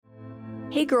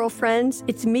Hey girlfriends,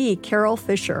 it's me, Carol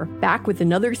Fisher, back with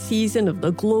another season of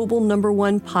the global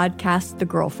 #1 podcast, The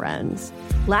Girlfriends.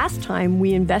 Last time,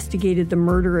 we investigated the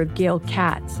murder of Gail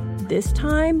Katz. This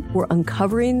time, we're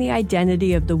uncovering the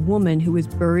identity of the woman who was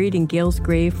buried in Gail's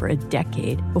grave for a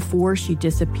decade before she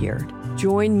disappeared.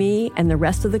 Join me and the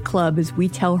rest of the club as we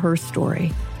tell her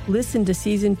story. Listen to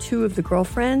Season 2 of The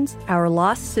Girlfriends, Our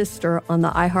Lost Sister on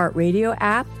the iHeartRadio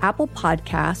app, Apple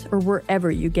Podcasts, or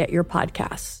wherever you get your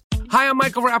podcasts. Hi, I'm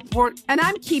Michael Rappaport. And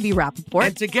I'm Kibi Rappaport.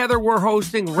 And together we're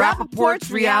hosting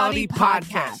Rappaport's Reality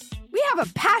Podcast. We have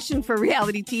a passion for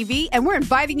reality TV, and we're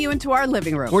inviting you into our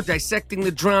living room. We're dissecting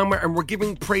the drama, and we're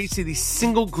giving praise to the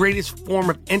single greatest form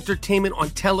of entertainment on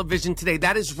television today.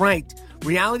 That is right.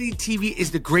 Reality TV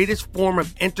is the greatest form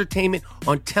of entertainment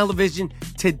on television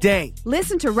today.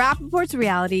 Listen to Rappaport's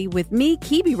Reality with me,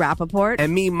 Kibi Rappaport.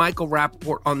 And me, Michael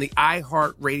Rappaport, on the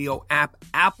iHeartRadio app,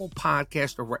 Apple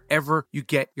Podcast, or wherever you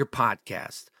get your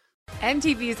podcast.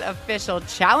 MTV's official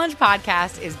Challenge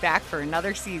podcast is back for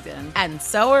another season. And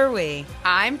so are we.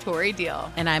 I'm Tori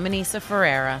Deal. And I'm Anissa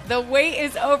Ferreira. The wait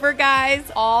is over, guys.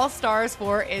 All Stars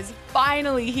 4 is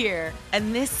finally here.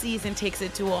 And this season takes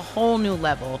it to a whole new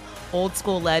level. Old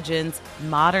school legends,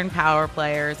 modern power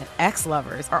players, and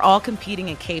ex-lovers are all competing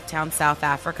in Cape Town, South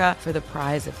Africa for the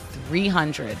prize of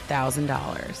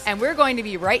 $300,000. And we're going to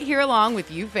be right here along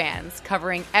with you fans,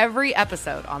 covering every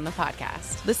episode on the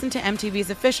podcast. Listen to MTV's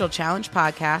official Challenge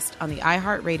podcast on the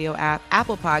iHeartRadio app,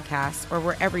 Apple Podcasts, or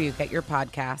wherever you get your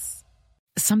podcasts.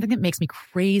 Something that makes me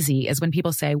crazy is when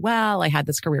people say, well, I had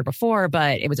this career before,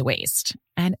 but it was a waste.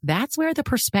 And that's where the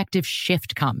perspective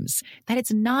shift comes, that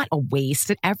it's not a waste,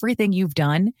 that everything you've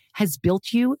done has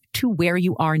built you to where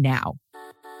you are now.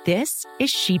 This is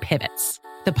She Pivots,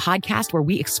 the podcast where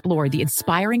we explore the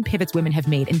inspiring pivots women have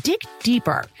made and dig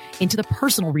deeper into the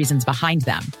personal reasons behind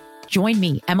them. Join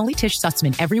me, Emily Tish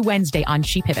Sussman, every Wednesday on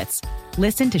She Pivots.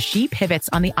 Listen to She Pivots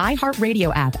on the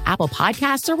iHeartRadio app, Apple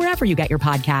Podcasts, or wherever you get your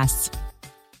podcasts.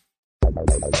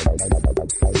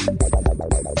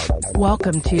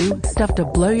 Welcome to Stuff to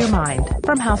Blow Your Mind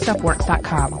from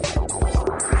HowStuffWorks.com.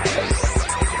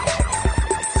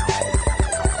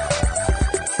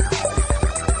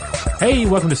 Hey,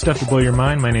 welcome to Stuff to Blow Your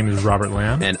Mind. My name is Robert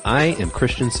Lamb. And I am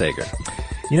Christian Sager.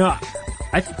 You know,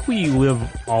 I think we live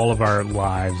all of our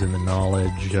lives in the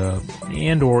knowledge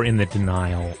and or in the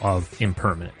denial of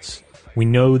impermanence. We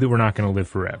know that we're not going to live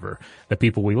forever. The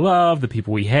people we love, the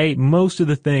people we hate, most of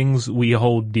the things we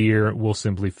hold dear will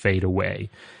simply fade away.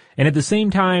 And at the same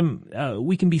time,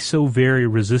 we can be so very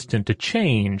resistant to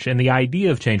change and the idea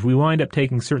of change. We wind up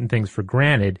taking certain things for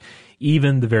granted,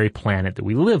 even the very planet that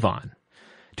we live on.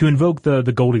 To invoke the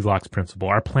Goldilocks principle,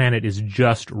 our planet is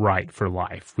just right for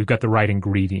life. We've got the right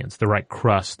ingredients, the right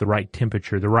crust, the right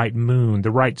temperature, the right moon,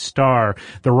 the right star,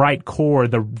 the right core,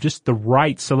 just the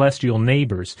right celestial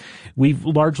neighbors. We've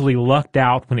largely lucked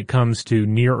out when it comes to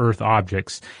near-Earth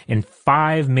objects, and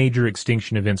 5 major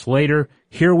extinction events later,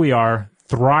 here we are,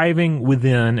 thriving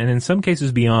within, and in some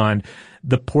cases beyond,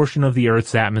 the portion of the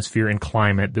Earth's atmosphere and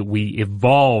climate that we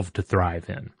evolved to thrive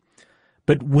in.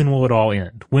 But when will it all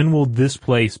end? When will this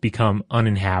place become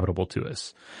uninhabitable to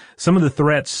us? Some of the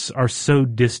threats are so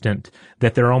distant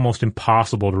that they're almost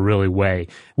impossible to really weigh.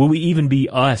 Will we even be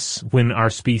us when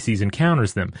our species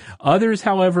encounters them? Others,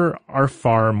 however, are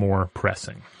far more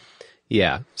pressing.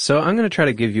 Yeah. So I'm going to try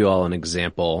to give you all an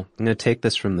example. I'm going to take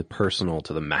this from the personal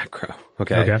to the macro.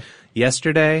 Okay.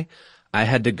 Yesterday, I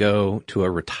had to go to a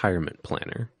retirement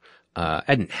planner. I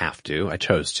didn't have to. I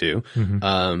chose to.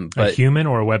 Mm-hmm. But a human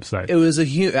or a website? It was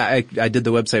I did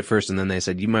the website first, and then they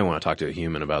said, you might want to talk to a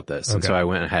human about this. Okay. And so I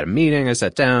went and had a meeting. I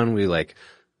sat down. We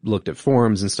looked at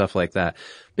forums and stuff like that.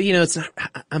 But it's not,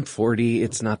 I'm 40.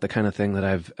 It's not the kind of thing that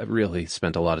I've really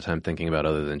spent a lot of time thinking about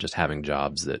other than just having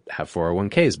jobs that have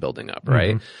 401ks building up,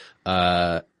 right?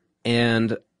 Mm-hmm.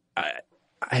 And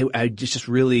I just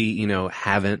really,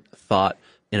 haven't thought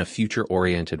in a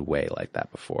future-oriented way like that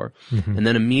before. Mm-hmm. And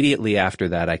then immediately after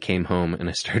that, I came home and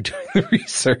I started doing the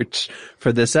research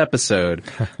for this episode,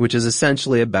 which is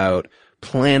essentially about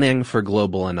planning for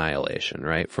global annihilation,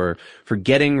 right? For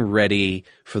getting ready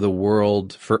for the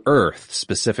world, for Earth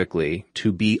specifically,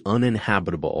 to be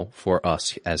uninhabitable for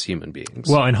us as human beings.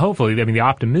 Well, and hopefully, the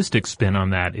optimistic spin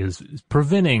on that is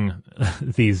preventing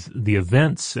the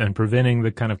events and preventing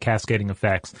the kind of cascading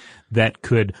effects that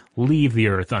could leave the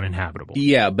Earth uninhabitable.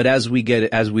 Yeah, but as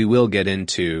we will get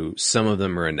into, some of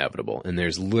them are inevitable, and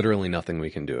there's literally nothing we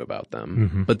can do about them.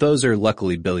 Mm-hmm. But those are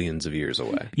luckily billions of years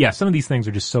away. Yeah, some of these things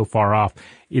are just so far off,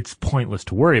 it's pointless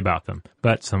to worry about them.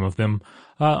 But some of them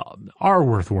are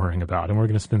worth worrying about, and we're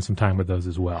going to spend some time with those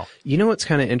as well. You know what's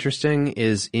kind of interesting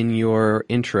is in your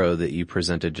intro that you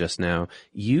presented just now,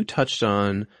 you touched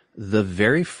on the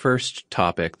very first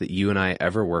topic that you and I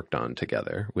ever worked on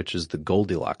together, which is the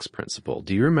Goldilocks principle.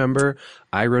 Do you remember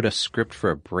I wrote a script for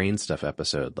a Brain Stuff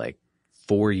episode like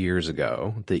 4 years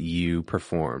ago that you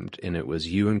performed, and it was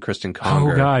you and Kristen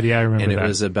Conger. Oh God, yeah, I remember and that. And it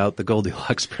was about the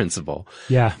Goldilocks principle.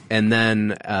 Yeah. And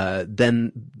then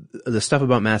the stuff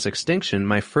about mass extinction,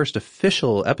 my first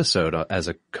official episode as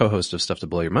a co-host of Stuff to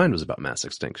Blow Your Mind was about mass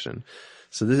extinction.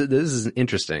 So this is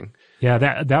interesting.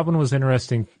 Yeah, that one was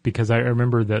interesting because I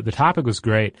remember the topic was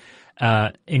great.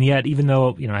 And yet, even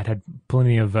though, I'd had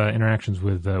plenty of interactions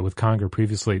with Conger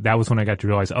previously, that was when I got to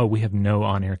realize, we have no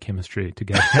on-air chemistry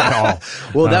together at all.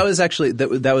 Well, that was actually,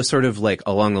 that was sort of like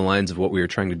along the lines of what we were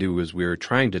trying to do was we were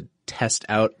trying to test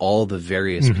out all the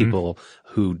various people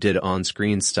who did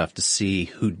on-screen stuff to see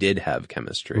who did have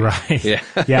chemistry. Right. Yeah.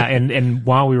 Yeah. And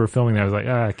while we were filming that, I was like,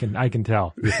 I can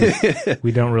tell.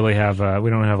 We don't really have, we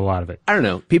don't have a lot of it. I don't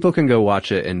know. People can go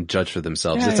watch it and judge for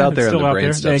themselves. Yeah, it's out there on the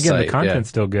Brain Stuff Again, site. the content's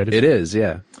still good. It is,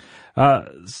 yeah.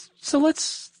 So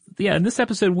in this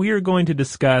episode, we are going to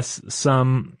discuss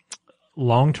some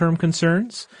long-term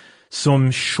concerns,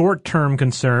 some short-term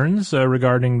concerns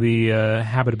regarding the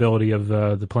habitability of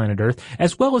the planet Earth,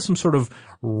 as well as some sort of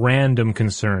random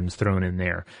concerns thrown in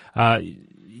there. I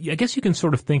guess you can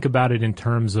sort of think about it in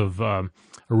terms of a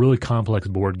really complex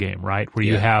board game, right? Where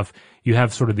you have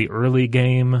sort of the early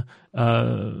game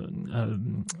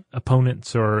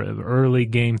opponents or early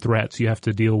game threats you have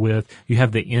to deal with. You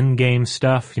have the end game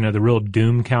stuff, the real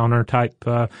doom counter type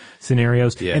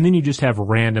scenarios, and then you just have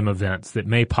random events that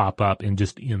may pop up in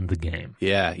the game.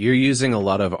 Yeah, you're using a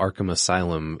lot of Arkham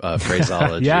Asylum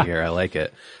phraseology here. I like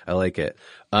it.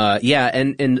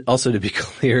 And also to be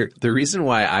clear, the reason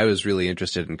why I was really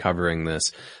interested in covering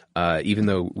this, even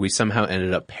though we somehow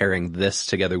ended up pairing this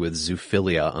together with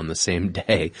zoophilia on the same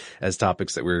day as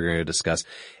topics that we were going to discuss,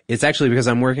 it's actually because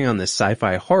I'm working on this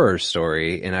sci-fi horror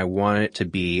story, and I want it to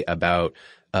be about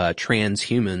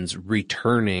transhumans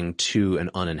returning to an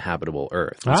uninhabitable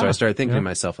Earth. And so I started thinking to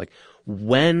myself, like,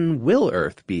 when will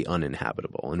Earth be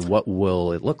uninhabitable, and what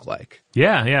will it look like?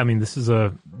 Yeah. I mean, this is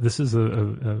a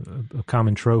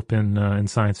common trope in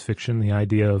science fiction. The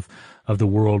idea of the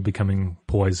world becoming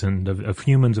poisoned, of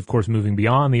humans, of course, moving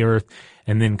beyond the Earth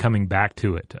and then coming back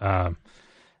to it. And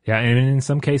in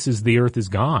some cases, the Earth is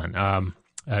gone.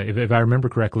 If I remember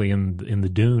correctly, in the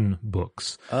Dune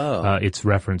books, it's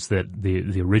referenced that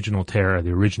the original Terra,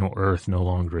 the original Earth, no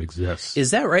longer exists.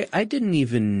 Is that right? I didn't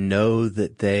even know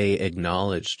that they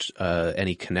acknowledged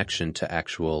any connection to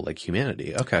actual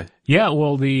humanity. Okay. Yeah,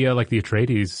 well, the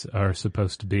Atreides are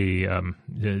supposed to be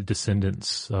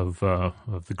descendants of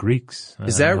the Greeks.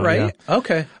 Is that right? Yeah.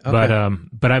 Okay.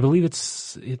 But I believe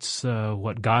it's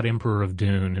what God Emperor of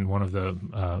Dune in one of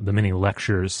the many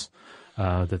lectures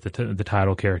that the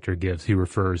title character gives. He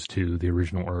refers to the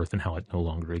original Earth and how it no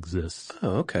longer exists.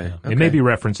 Oh, okay. It may be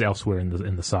referenced elsewhere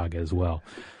in the saga as well.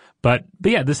 But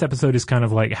yeah, this episode is kind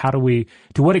of like, to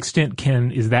what extent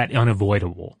is that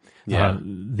unavoidable? Yeah.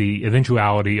 The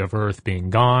eventuality of Earth being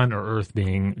gone, or Earth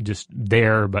being just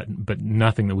there, but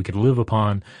nothing that we could live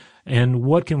upon. And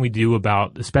what can we do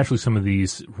about especially some of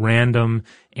these random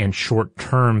and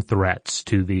short-term threats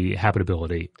to the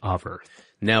habitability of Earth?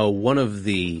 Now, one of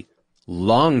the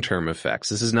long-term effects,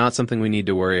 this is not something we need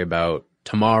to worry about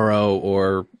tomorrow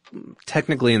or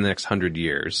technically in the next 100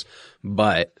 years,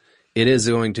 but it is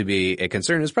going to be a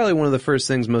concern. It's probably one of the first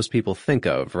things most people think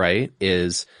of, right,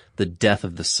 is the death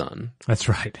of the sun. That's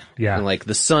right. Yeah. And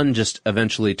the sun just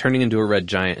eventually turning into a red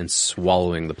giant and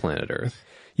swallowing the planet Earth.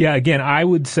 Yeah, again, I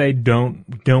would say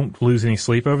don't lose any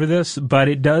sleep over this, but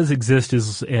it does exist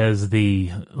as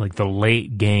the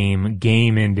late game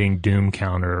ending doom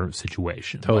counter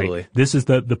situation. Totally. This is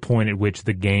the point at which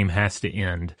the game has to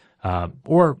end,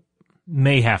 or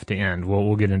may have to end.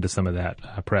 We'll get into some of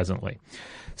that presently.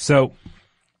 So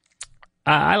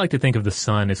I like to think of the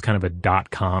sun as kind of a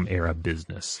 .com era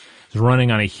business. It's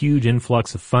running on a huge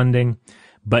influx of funding,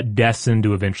 but destined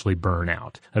to eventually burn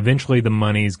out. Eventually the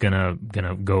money's gonna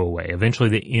go away. Eventually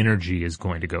the energy is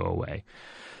going to go away.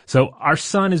 So our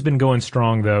sun has been going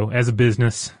strong, though, as a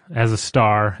business, as a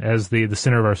star, as the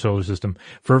center of our solar system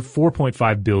for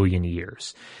 4.5 billion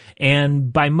years.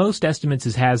 And by most estimates,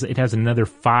 it has another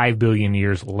 5 billion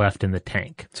years left in the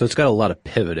tank. So it's got a lot of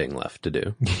pivoting left to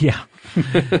do. Yeah.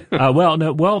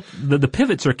 The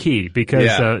pivots are key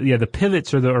because, the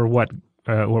pivots are what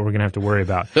we're going to have to worry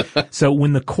about. So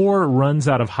when the core runs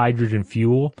out of hydrogen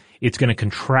fuel, it's going to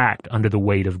contract under the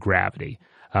weight of gravity.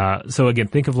 So again,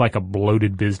 think of like a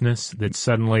bloated business that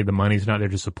suddenly the money's not there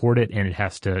to support it and it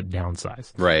has to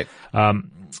downsize. Right.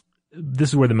 This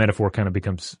is where the metaphor kind of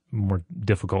becomes more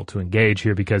difficult to engage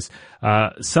here because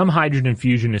some hydrogen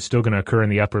fusion is still going to occur in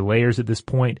the upper layers at this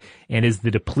point, and as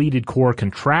the depleted core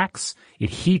contracts, it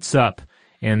heats up,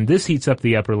 and this heats up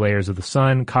the upper layers of the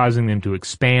sun, causing them to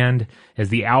expand. As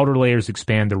the outer layers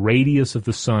expand, the radius of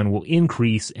the sun will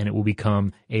increase, and it will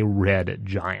become a red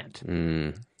giant.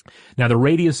 Now, the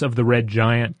radius of the red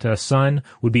giant sun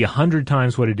would be 100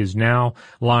 times what it is now,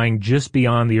 lying just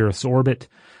beyond the Earth's orbit.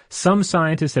 Some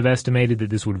scientists have estimated that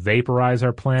this would vaporize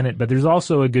our planet, but there's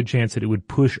also a good chance that it would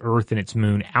push Earth and its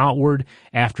moon outward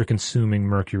after consuming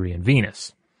Mercury and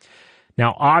Venus.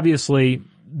 Now, obviously,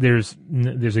 there's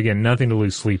again nothing to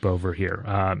lose sleep over here.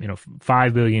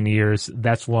 5 billion years,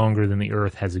 that's longer than the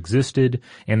Earth has existed,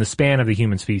 and the span of the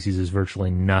human species is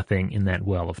virtually nothing in that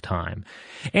well of time.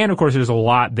 And of course, there's a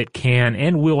lot that can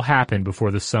and will happen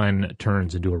before the sun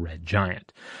turns into a red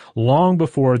giant. Long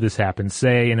before this happens,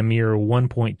 say in a mere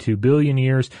 1.2 billion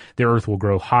years, the Earth will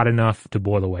grow hot enough to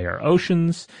boil away our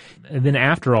oceans. And then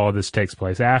after all of this takes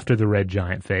place, after the red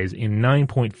giant phase, in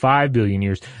 9.5 billion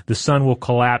years, the sun will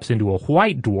collapse into a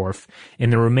white dwarf,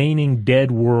 and the remaining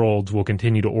dead worlds will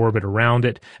continue to orbit around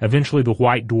it. Eventually, the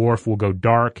white dwarf will go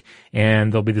dark,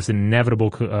 and there'll be this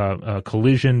inevitable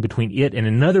collision between it and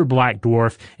another black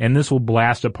dwarf, and this will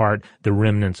blast apart the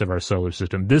remnants of our solar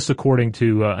system. This, according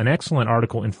to an excellent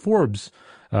article in Forbes,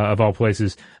 of all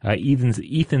places,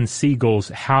 Ethan Siegel's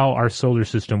How Our Solar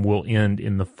System Will End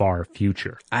in the Far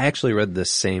Future. I actually read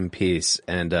this same piece,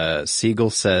 and Siegel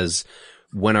says,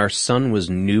 when our sun was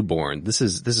newborn, this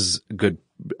is good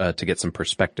to get some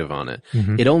perspective on it.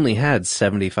 Mm-hmm. It only had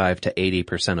 75 to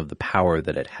 80% of the power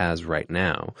that it has right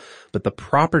now. But the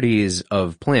properties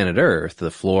of planet Earth,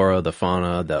 the flora, the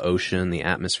fauna, the ocean, the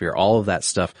atmosphere, all of that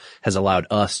stuff has allowed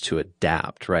us to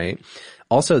adapt, right?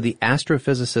 Also, the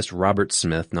astrophysicist Robert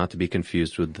Smith, not to be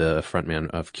confused with the frontman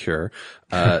of Cure,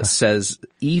 says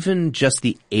even just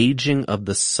the aging of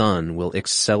the sun will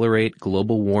accelerate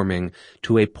global warming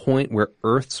to a point where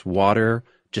Earth's water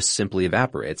just simply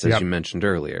evaporates, as you mentioned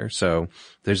earlier. So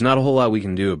there's not a whole lot we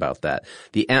can do about that.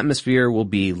 The atmosphere will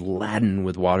be laden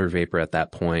with water vapor at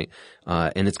that point,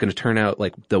 and it's going to turn out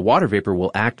like the water vapor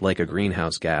will act like a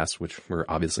greenhouse gas, which we're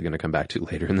obviously going to come back to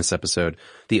later in this episode.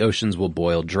 The oceans will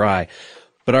boil dry.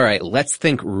 But all right, let's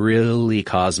think really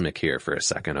cosmic here for a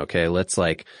second, okay? Let's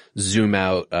like zoom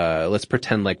out, let's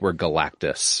pretend like we're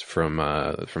Galactus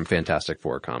from Fantastic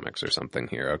Four comics or something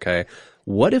here, okay?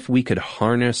 What if we could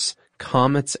harness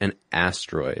comets and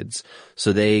asteroids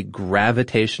so they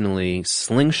gravitationally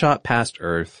slingshot past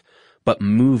Earth but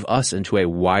move us into a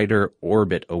wider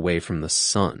orbit away from the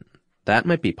sun? That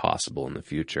might be possible in the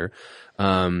future.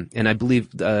 And I believe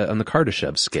on the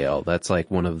Kardashev scale, that's like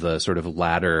one of the sort of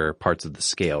latter parts of the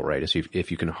scale, right?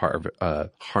 If you can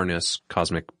harness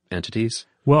cosmic entities.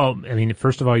 Well, I mean,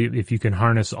 first of all, if you can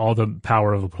harness all the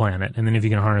power of a planet, and then if you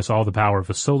can harness all the power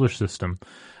of a solar system.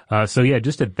 So yeah,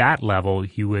 just at that level,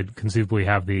 you would conceivably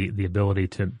have the ability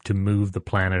to move the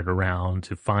planet around,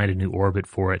 to find a new orbit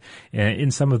for it. And in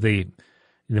some of the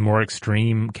more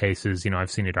extreme cases, I've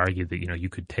seen it argued that, you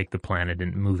could take the planet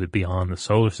and move it beyond the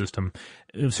solar system.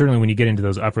 Certainly when you get into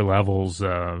those upper levels,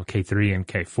 K3 and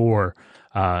K4,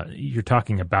 you're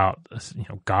talking about,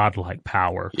 godlike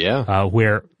power. Yeah.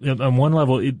 Where on one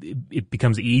level, it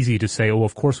becomes easy to say, oh,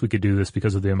 of course we could do this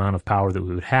because of the amount of power that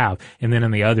we would have. And then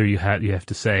on the other, you have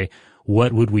to say,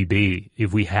 what would we be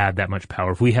if we had that much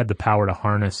power? If we had the power to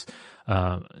harness,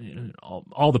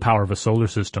 all the power of a solar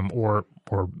system or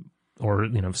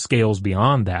scales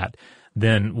beyond that,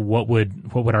 then what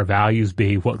would our values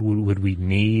be? What would we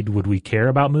need? Would we care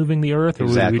about moving the Earth? Or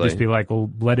exactly. would we just be like,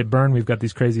 well, let it burn. We've got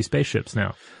these crazy spaceships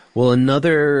now. Well,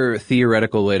 another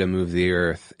theoretical way to move the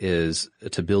Earth is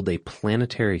to build a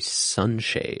planetary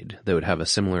sunshade that would have a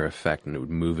similar effect and it would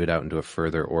move it out into a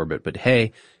further orbit. But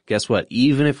hey, guess what?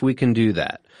 Even if we can do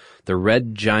that, the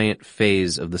red giant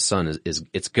phase of the sun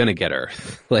it's gonna get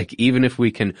Earth. Like, even if we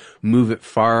can move it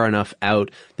far enough out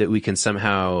that we can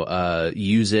somehow,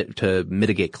 use it to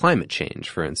mitigate climate change,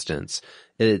 for instance,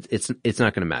 it's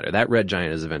not gonna matter. That red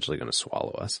giant is eventually gonna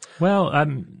swallow us. Well,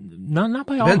 not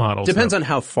by all models. Depends on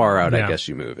how far out, I guess,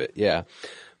 you move it. Yeah.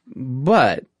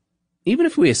 But even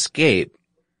if we escape,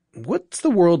 what's the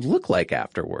world look like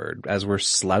afterward as we're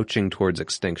slouching towards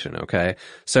extinction, okay?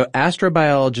 So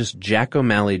astrobiologist Jack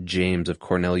O'Malley James of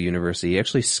Cornell University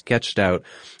actually sketched out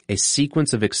a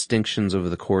sequence of extinctions over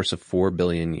the course of 4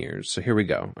 billion years. So here we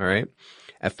go, all right?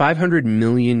 At 500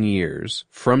 million years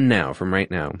from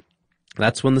right now,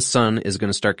 That's when the sun is going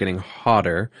to start getting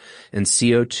hotter and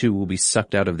CO2 will be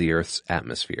sucked out of the Earth's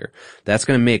atmosphere. That's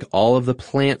going to make all of the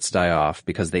plants die off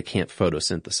because they can't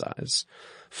photosynthesize.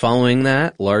 Following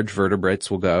that, large vertebrates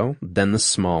will go, then the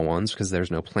small ones because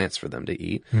there's no plants for them to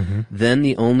eat. Mm-hmm. Then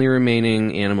the only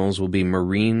remaining animals will be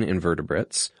marine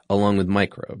invertebrates along with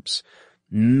microbes.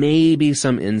 Maybe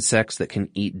some insects that can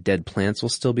eat dead plants will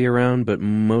still be around, but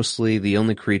mostly the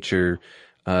only creatures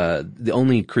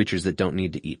that don't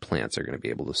need to eat plants are going to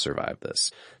be able to survive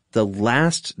this. The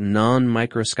last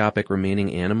non-microscopic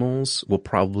remaining animals will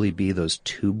probably be those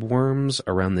tube worms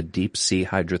around the deep sea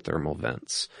hydrothermal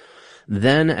vents.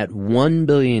 Then at 1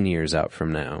 billion years out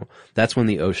from now, that's when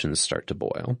the oceans start to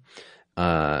boil.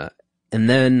 And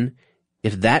then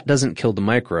if that doesn't kill the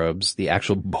microbes, the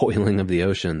actual boiling of the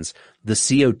oceans, the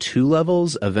CO2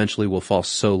 levels eventually will fall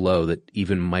so low that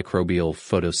even microbial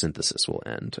photosynthesis will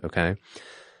end, okay?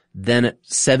 Then at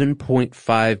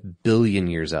 7.5 billion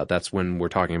years out, that's when we're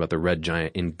talking about the red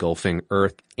giant engulfing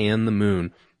Earth and the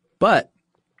moon. But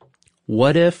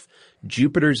what if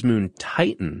Jupiter's moon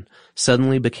Titan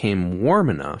suddenly became warm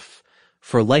enough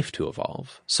for life to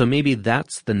evolve? So maybe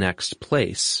that's the next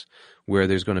place where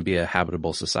there's going to be a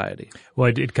habitable society.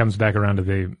 Well, it comes back around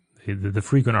to the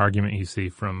frequent argument you see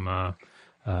from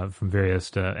various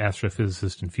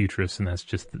astrophysicists and futurists, and that's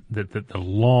just that the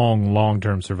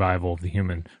long-term survival of the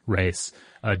human race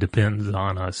depends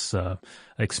on us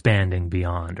expanding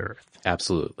beyond Earth.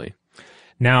 Absolutely.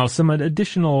 Now, some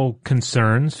additional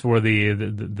concerns for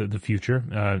the future,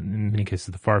 in many cases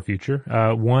the far future.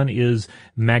 One is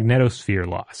magnetosphere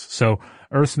loss. So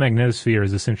Earth's magnetosphere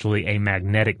is essentially a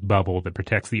magnetic bubble that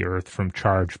protects the Earth from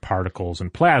charged particles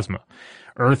and plasma.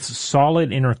 Earth's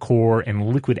solid inner core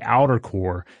and liquid outer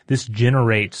core, this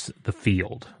generates the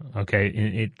field, okay?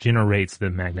 It generates the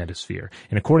magnetosphere.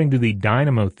 And according to the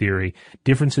dynamo theory,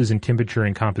 differences in temperature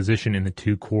and composition in the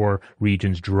two core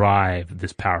regions drive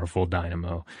this powerful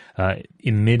dynamo,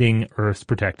 emitting Earth's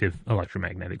protective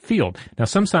electromagnetic field. Now,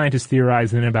 some scientists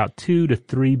theorize that in about 2 to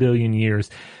 3 billion years,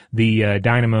 the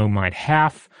dynamo might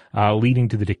half, leading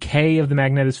to the decay of the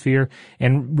magnetosphere.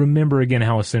 And remember again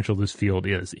how essential this field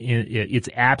is. Its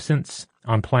absence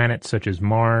on planets such as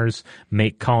Mars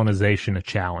make colonization a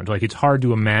challenge. Like, it's hard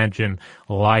to imagine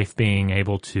life being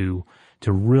able to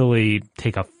really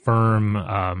take a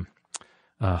firm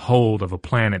hold of a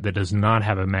planet that does not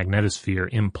have a magnetosphere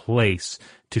in place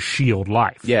to shield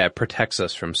life. Yeah, it protects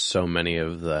us from so many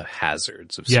of the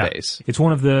hazards of space. It's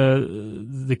one of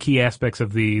the key aspects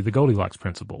of the Goldilocks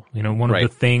principle. You know, one of the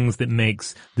things that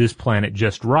makes this planet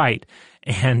just right.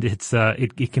 And it's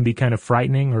it can be kind of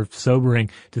frightening or sobering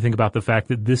to think about the fact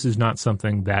that this is not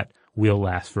something that will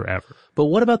last forever. But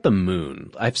what about the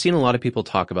moon? I've seen a lot of people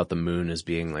talk about the moon as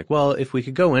being like, well, if we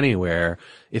could go anywhere,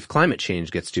 if climate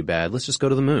change gets too bad, let's just go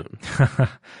to the moon.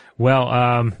 Well,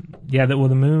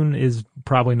 the moon is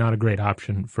probably not a great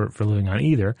option for living on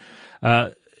either.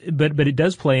 But it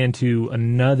does play into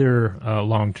another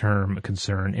long-term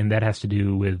concern, and that has to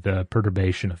do with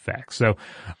perturbation effects. So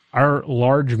our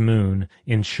large moon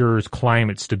ensures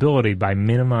climate stability by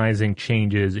minimizing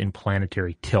changes in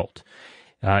planetary tilt.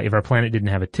 If our planet didn't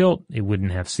have a tilt, it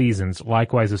wouldn't have seasons.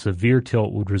 Likewise, a severe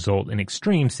tilt would result in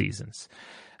extreme seasons.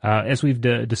 As we've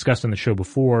discussed on the show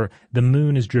before, the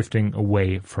moon is drifting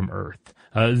away from Earth.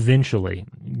 Eventually,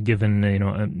 given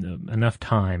enough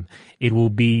time, it will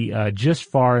be just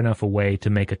far enough away to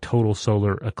make a total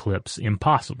solar eclipse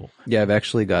impossible. Yeah, I've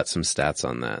actually got some stats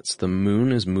on that. So the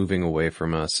moon is moving away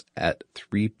from us at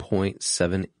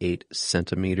 3.78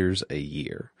 centimeters a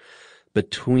year.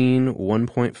 Between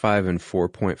 1.5 and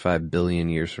 4.5 billion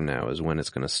years from now is when it's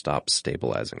going to stop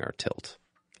stabilizing our tilt.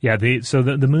 Yeah,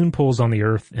 the moon pulls on the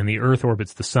Earth, and the Earth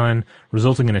orbits the sun,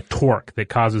 resulting in a torque that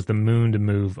causes the moon to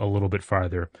move a little bit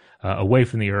farther away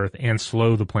from the Earth and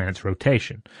slow the planet's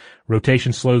rotation.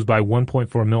 Rotation slows by 1.4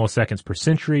 milliseconds per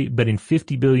century, but in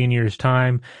 50 billion years'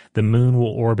 time, the moon will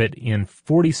orbit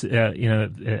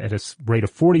at a rate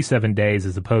of 47 days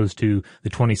as opposed to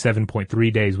the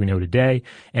 27.3 days we know today,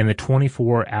 and the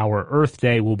 24-hour Earth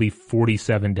day will be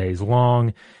 47 days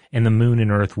long. And the moon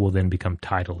and Earth will then become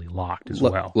tidally locked as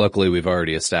well. Luckily, we've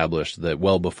already established that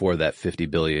well before that 50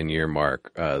 billion year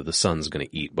mark, the sun's going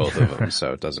to eat both of them,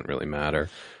 so it doesn't really matter.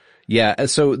 Yeah,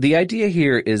 so the idea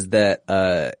here is that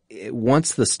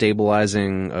once the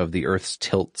stabilizing of the Earth's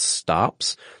tilt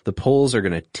stops, the poles are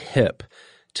going to tip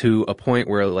to a point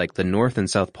where like the north and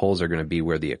south poles are going to be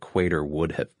where the equator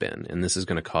would have been. And this is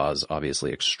going to cause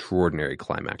obviously extraordinary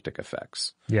climactic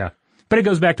effects. Yeah. But it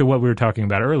goes back to what we were talking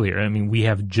about earlier. I mean, we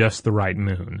have just the right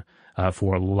moon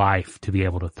for life to be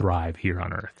able to thrive here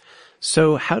on Earth.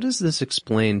 So how does this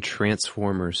explain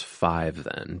Transformers 5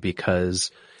 then?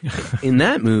 Because in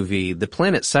that movie, the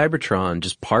planet Cybertron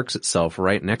just parks itself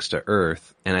right next to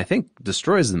Earth and I think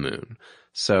destroys the moon.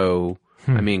 So,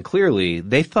 I mean, clearly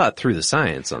they thought through the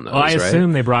science on those, well, I right?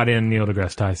 assume they brought in Neil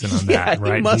deGrasse Tyson on that,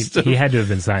 right? He had to have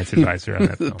been science advisor on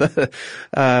that film.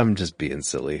 I'm just being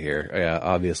silly here. Yeah,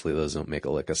 obviously those don't make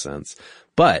a lick of sense.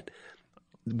 But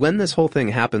when this whole thing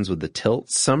happens with the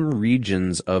tilt, some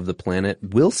regions of the planet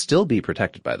will still be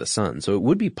protected by the sun. So it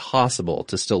would be possible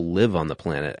to still live on the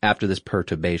planet after this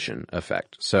perturbation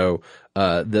effect. So,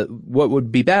 what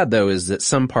would be bad though is that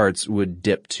some parts would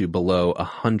dip to below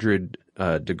 100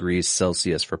 degrees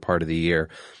Celsius for part of the year.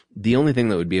 The only thing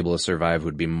that would be able to survive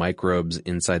would be microbes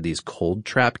inside these cold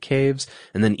trap caves.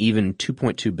 And then even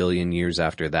 2.2 billion years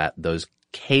after that, those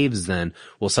caves then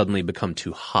will suddenly become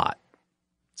too hot.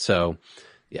 So,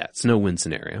 yeah, it's no win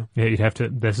scenario. Yeah,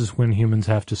 this is when humans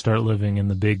have to start living in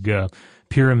the big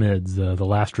pyramids, the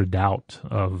last redoubt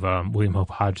of William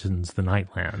Hope Hodgson's The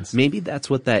Nightlands. Maybe that's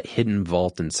what that hidden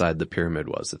vault inside the pyramid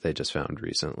was that they just found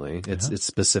recently. It's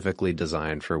specifically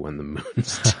designed for when the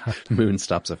moon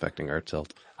stops affecting our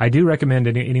tilt. I do recommend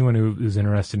anyone who is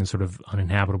interested in sort of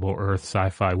uninhabitable Earth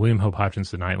sci-fi, William Hope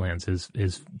Hodgson's The Nightlands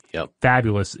is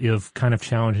fabulous, if kind of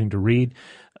challenging to read,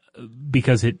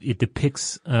 because it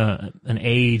depicts an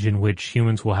age in which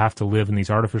humans will have to live in these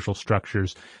artificial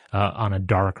structures on a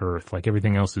dark Earth. Like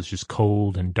everything else is just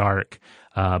cold and dark.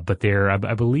 But I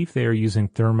believe they are using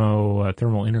thermal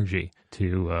energy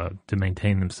to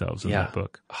maintain themselves in that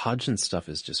book. Hodgson's stuff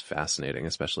is just fascinating,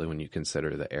 especially when you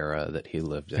consider the era that he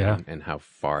lived in and how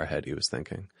far ahead he was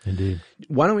thinking. Indeed.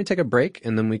 Why don't we take a break,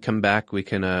 and then we come back, we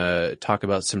can talk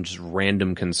about some just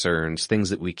random concerns, things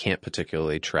that we can't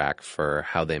particularly track for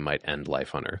how they might end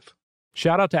life on Earth.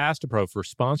 Shout out to Astepro for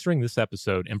sponsoring this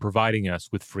episode and providing us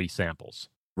with free samples.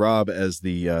 Rob, as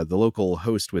the local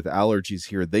host with allergies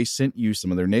here, they sent you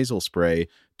some of their nasal spray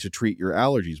to treat your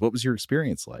allergies. What was your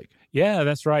experience like? Yeah,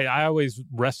 that's right. I always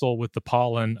wrestle with the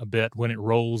pollen a bit when it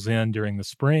rolls in during the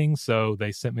spring, so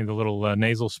they sent me the little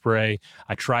nasal spray.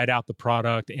 I tried out the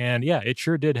product, and yeah, it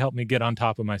sure did help me get on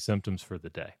top of my symptoms for the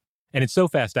day. And it's so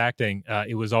fast-acting,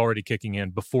 it was already kicking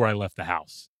in before I left the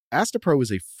house. Astepro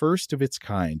is a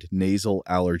first-of-its-kind nasal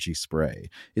allergy spray.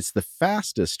 It's the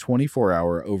fastest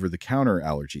 24-hour over-the-counter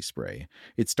allergy spray.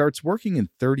 It starts working in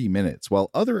 30 minutes, while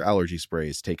other allergy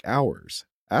sprays take hours.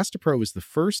 Astepro is the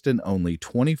first and only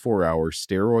 24-hour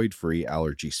steroid-free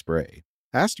allergy spray.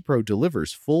 Astepro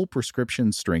delivers full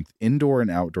prescription-strength indoor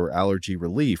and outdoor allergy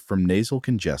relief from nasal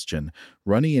congestion,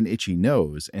 runny and itchy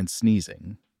nose, and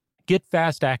sneezing. Get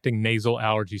fast-acting nasal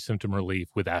allergy symptom relief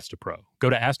with Astepro. Go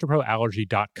to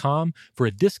asteproallergy.com for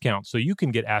a discount so you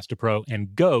can get Astepro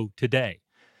and go today.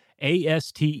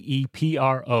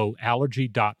 ASTEPRO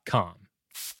allergy.com.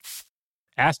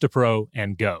 Astepro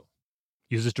and go.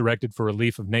 Use as directed for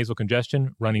relief of nasal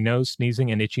congestion, runny nose,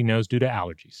 sneezing, and itchy nose due to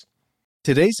allergies.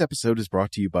 Today's episode is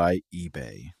brought to you by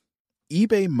eBay.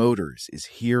 eBay Motors is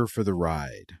here for the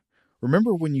ride.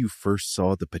 Remember when you first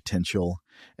saw the potential?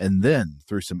 And then,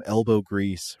 through some elbow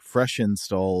grease, fresh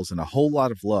installs, and a whole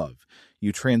lot of love,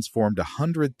 you transformed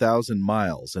 100,000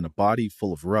 miles and a body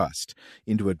full of rust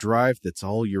into a drive that's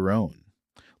all your own.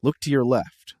 Look to your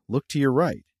left. Look to your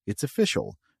right. It's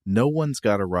official. No one's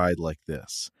got a ride like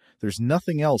this. There's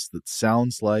nothing else that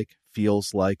sounds like,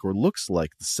 feels like, or looks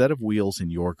like the set of wheels in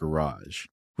your garage.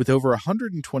 With over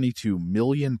 122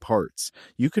 million parts,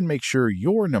 you can make sure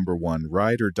your number one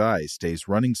ride or die stays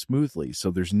running smoothly,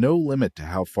 so there's no limit to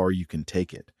how far you can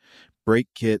take it. Brake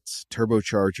kits,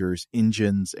 turbochargers,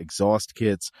 engines, exhaust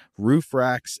kits, roof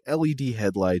racks, LED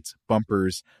headlights,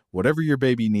 bumpers, whatever your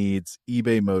baby needs,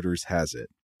 eBay Motors has it.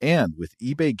 And with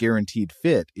eBay Guaranteed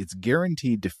Fit, it's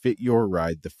guaranteed to fit your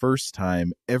ride the first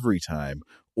time, every time,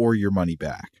 or your money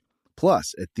back.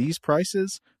 Plus, at these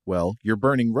prices, well, you're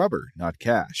burning rubber, not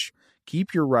cash.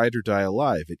 Keep your ride or die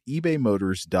alive at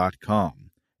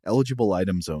ebaymotors.com. Eligible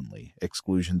items only.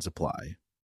 Exclusions apply.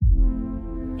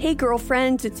 Hey,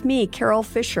 girlfriends, it's me, Carol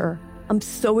Fisher. I'm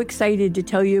so excited to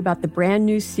tell you about the brand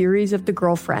new series of The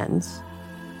Girlfriends.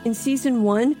 In Season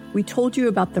 1, we told you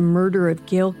about the murder of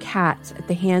Gail Katz at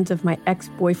the hands of my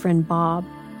ex-boyfriend, Bob.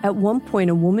 At one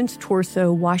point, a woman's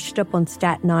torso washed up on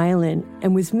Staten Island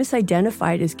and was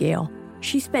misidentified as Gail.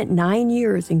 She spent 9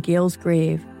 years in Gail's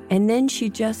grave, and then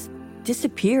she just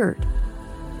disappeared.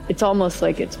 It's almost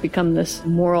like it's become this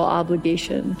moral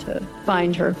obligation to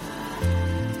find her.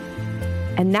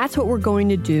 And that's what we're going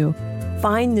to do.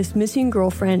 Find this missing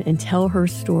girlfriend and tell her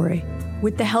story.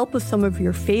 With the help of some of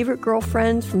your favorite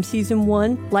girlfriends from Season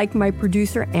 1, like my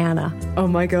producer, Anna. Oh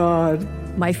my God.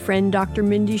 My friend, Dr.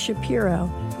 Mindy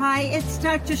Shapiro. Hi, it's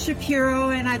Dr. Shapiro,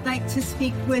 and I'd like to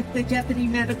speak with the Deputy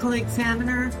Medical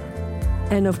Examiner.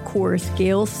 And of course,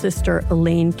 Gail's sister,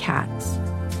 Elaine Katz.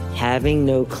 Having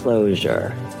no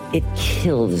closure, it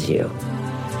kills you.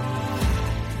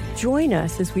 Join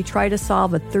us as we try to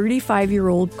solve a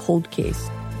 35-year-old cold case.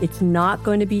 It's not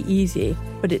going to be easy,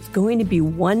 but it's going to be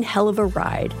one hell of a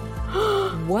ride.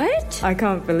 What? I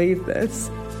can't believe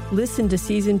this. Listen to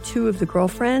Season 2 of The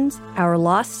Girlfriends, Our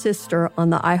Lost Sister on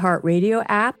the iHeartRadio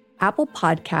app, Apple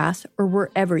Podcasts, or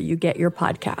wherever you get your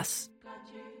podcasts.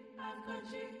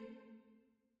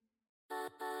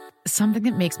 Something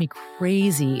that makes me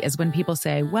crazy is when people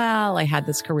say, well, I had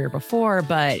this career before,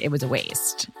 but it was a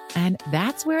waste. And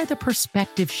that's where the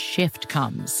perspective shift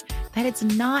comes, that it's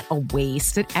not a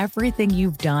waste, that everything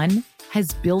you've done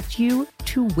has built you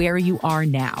to where you are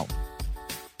now.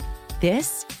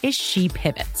 This is She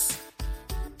Pivots,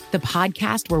 the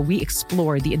podcast where we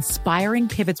explore the inspiring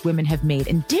pivots women have made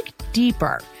and dig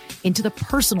deeper into the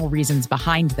personal reasons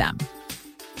behind them.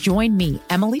 Join me,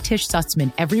 Emily Tish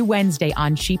Sussman, every Wednesday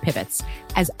on She Pivots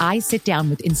as I sit down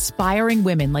with inspiring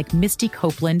women like Misty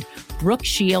Copeland, Brooke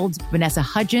Shields, Vanessa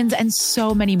Hudgens, and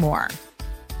so many more.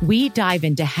 We dive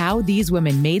into how these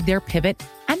women made their pivot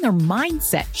and their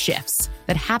mindset shifts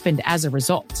that happened as a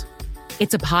result.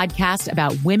 It's a podcast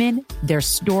about women, their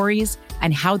stories,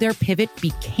 and how their pivot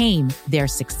became their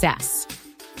success.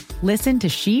 Listen to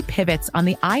She Pivots on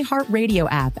the iHeartRadio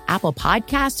app, Apple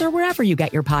Podcasts, or wherever you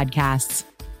get your podcasts.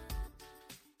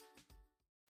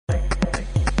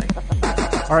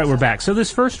 All right, we're back. So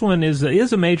this first one is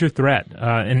a major threat,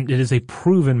 and it is a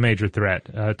proven major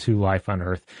threat to life on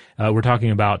Earth. We're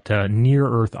talking about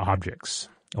near-Earth objects,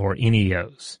 or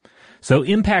NEOs. So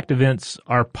impact events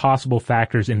are possible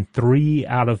factors in 3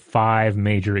 out of 5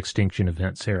 major extinction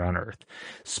events here on Earth.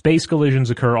 Space collisions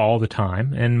occur all the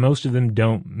time, and most of them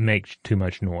don't make too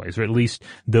much noise, or at least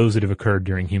those that have occurred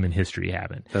during human history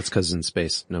haven't. That's because in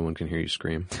space, no one can hear you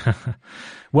scream.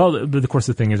 Well, of course,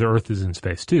 the thing is Earth is in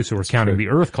space too, so we're counting the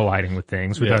Earth colliding with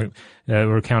things.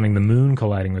 We're counting the moon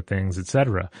colliding with things,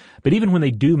 etc. But even when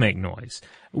they do make noise,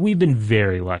 we've been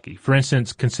very lucky. For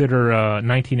instance, consider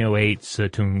 1908's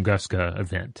Tunguska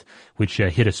event, which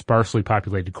hit a sparsely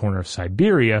populated corner of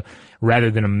Siberia rather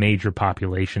than a major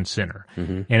population center.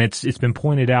 Mm-hmm. And it's been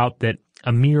pointed out that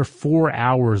a mere 4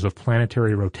 hours of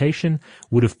planetary rotation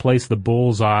would have placed the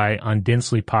bullseye on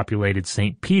densely populated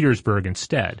St. Petersburg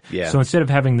instead. Yeah. So instead of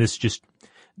having this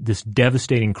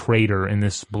devastating crater and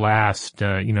this blast,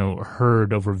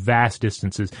 heard over vast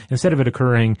distances, instead of it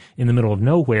occurring in the middle of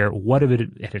nowhere, what if it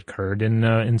had occurred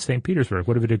in St. Petersburg?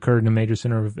 What if it occurred in a major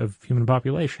center of human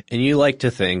population? And you like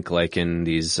to think, like in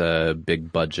these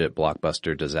big budget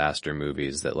blockbuster disaster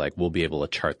movies, that like we'll be able to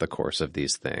chart the course of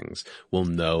these things. We'll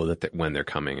know that when they're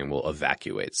coming, and we'll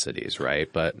evacuate cities,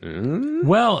 right? But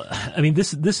well, I mean,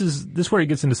 this is where it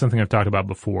gets into something I've talked about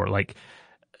before, like.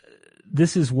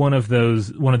 This is one of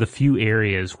the few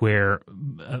areas where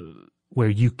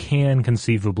you can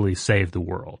conceivably save the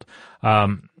world.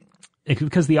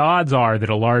 Because the odds are that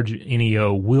a large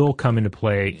NEO will come into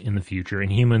play in the future, and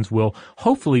humans will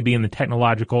hopefully be in the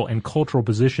technological and cultural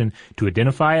position to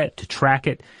identify it, to track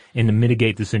it, and to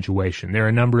mitigate the situation. There are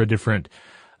a number of different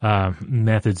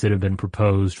methods that have been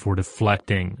proposed for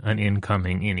deflecting an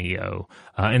incoming NEO.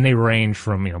 And they range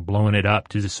from, blowing it up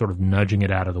to just sort of nudging it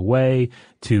out of the way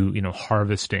to,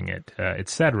 harvesting it, et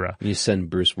cetera. You send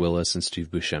Bruce Willis and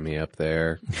Steve Buscemi up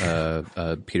there,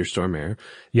 Peter Stormare,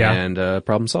 yeah, and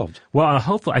problem solved. Well,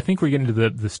 hopefully, I think we're getting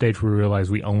to the stage where we realize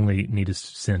we only need to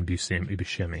send Buscemi,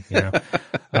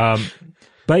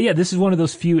 But yeah, this is one of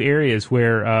those few areas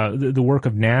where the work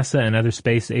of NASA and other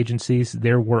space agencies,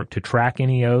 their work to track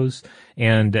NEOs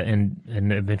and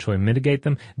eventually mitigate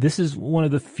them, this is one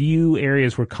of the few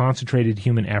areas where concentrated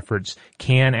human efforts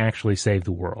can actually save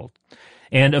the world.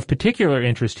 And of particular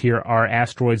interest here are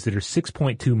asteroids that are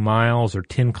 6.2 miles or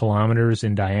 10 kilometers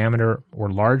in diameter or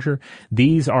larger.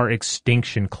 These are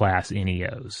extinction class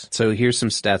NEOs. So here's some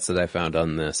stats that I found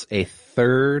on this. A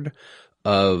third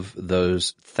of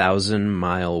those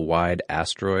 1,000-mile wide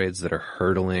asteroids that are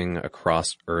hurtling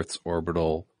across Earth's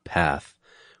orbital path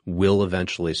will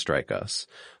eventually strike us.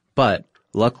 But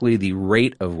luckily, the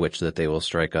rate of which that they will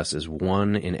strike us is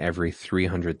 1 in every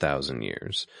 300,000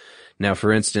 years. Now,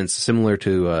 for instance, similar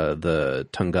to the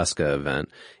Tunguska event,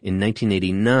 in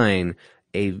 1989,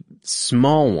 a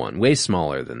small one, way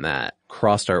smaller than that,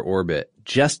 crossed our orbit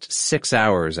just 6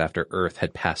 hours after Earth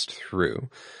had passed through.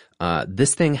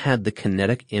 This thing had the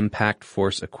kinetic impact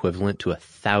force equivalent to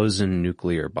 1,000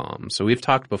 nuclear bombs. So we've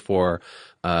talked before,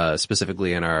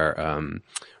 specifically in our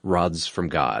Rods from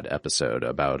God episode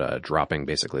about dropping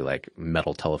basically like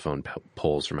metal telephone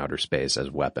poles from outer space as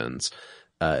weapons.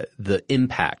 The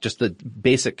impact, just the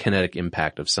basic kinetic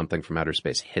impact of something from outer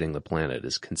space hitting the planet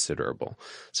is considerable.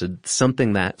 So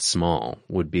something that small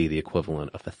would be the equivalent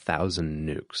of 1,000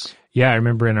 nukes. Yeah, I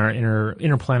remember in our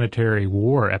interplanetary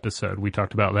war episode, we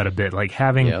talked about that a bit. Like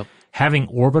having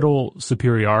orbital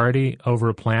superiority over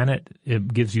a planet,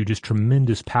 it gives you just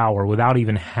tremendous power without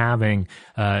even having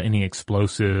any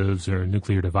explosives or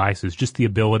nuclear devices, just the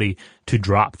ability to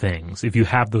drop things if you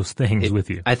have those things with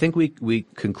you. I think we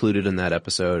concluded in that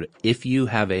episode, if you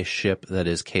have a ship that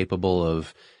is capable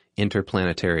of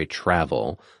interplanetary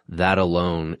travel, that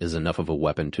alone is enough of a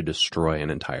weapon to destroy an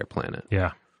entire planet.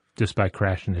 Yeah, just by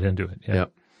crashing it into it. Yeah.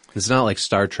 Yep. It's not like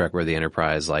Star Trek where the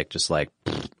Enterprise lands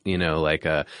in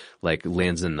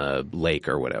the lake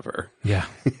or whatever. Yeah.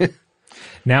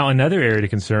 Now another area to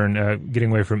concern,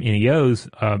 getting away from NEOs,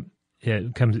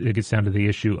 it gets down to the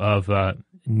issue of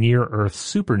near Earth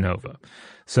supernova.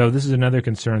 So this is another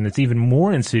concern that's even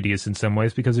more insidious in some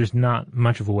ways because there's not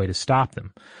much of a way to stop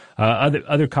them.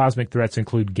 Other cosmic threats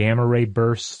include gamma ray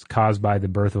bursts caused by the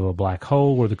birth of a black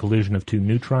hole or the collision of two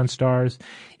neutron stars.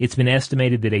 It's been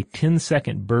estimated that a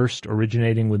 10-second burst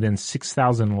originating within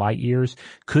 6,000 light years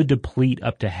could deplete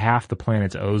up to half the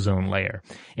planet's ozone layer.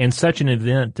 And such an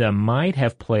event might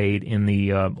have played in the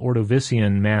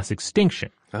Ordovician mass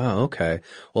extinction. Oh, okay.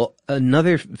 Well,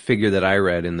 another figure that I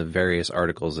read in the various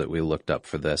articles that we looked up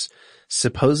for this,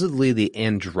 supposedly the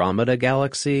Andromeda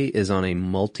Galaxy is on a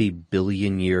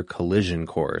multi-billion-year collision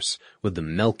course with the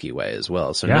Milky Way as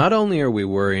well. So not only are we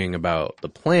worrying about the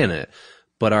planet,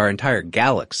 but our entire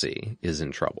galaxy is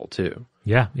in trouble too.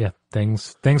 Yeah.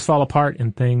 Things fall apart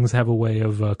and things have a way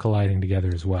of colliding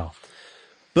together as well.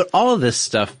 But all of this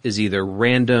stuff is either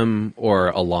random or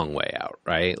a long way out,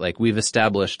 right? Like we've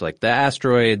established, like the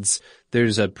asteroids,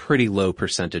 there's a pretty low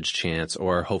percentage chance,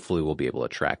 or hopefully we'll be able to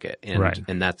track it.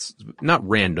 And that's not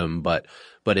random, but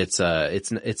it's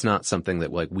not something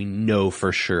that like we know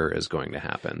for sure is going to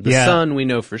happen. The sun, we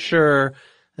know for sure.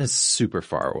 That's super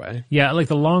far away. Yeah, like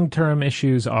the long-term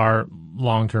issues are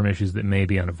long-term issues that may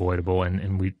be unavoidable,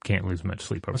 and we can't lose much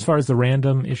sleep over. As far as the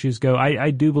random issues go,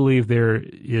 I do believe there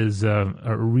is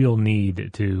a real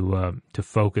need to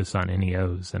focus on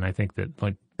NEOs, and I think that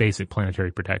like basic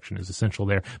planetary protection is essential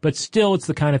there. But still, it's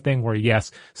the kind of thing where, yes,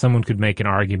 someone could make an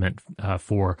argument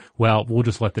for, well, we'll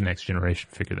just let the next generation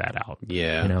figure that out.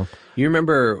 Yeah. You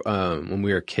remember when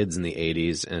we were kids in the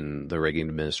 80s and the Reagan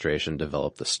administration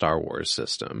developed the Star Wars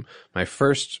system? My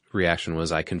first reaction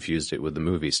was I confused it with the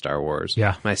movie Star Wars.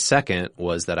 Yeah. My second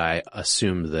was that I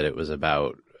assumed that it was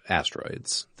about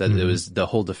asteroids, that it was the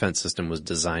whole defense system was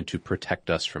designed to protect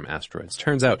us from asteroids.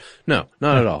 Turns out, no,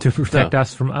 not at all. To protect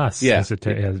us from us, as it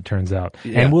turns out.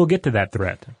 Yeah. And we'll get to that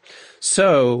threat.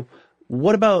 So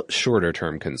what about shorter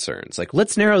term concerns? Like,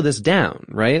 let's narrow this down,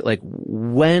 right? Like,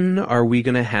 when are we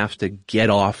going to have to get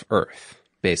off Earth,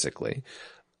 basically?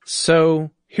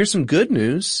 So here's some good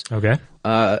news. Okay.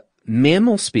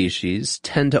 Mammal species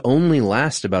tend to only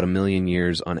last about 1 million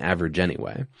years on average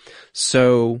anyway.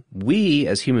 So we,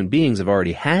 as human beings, have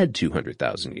already had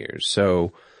 200,000 years.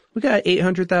 So we got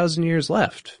 800,000 years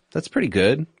left. That's pretty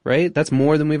good, right? That's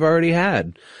more than we've already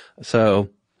had. So,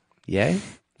 yay.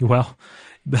 Well,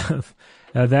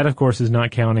 that, of course, is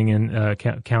not counting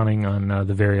on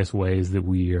the various ways that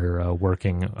we are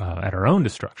working at our own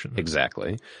destruction.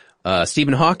 Exactly.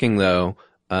 Stephen Hawking, though,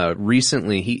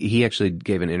 recently, he actually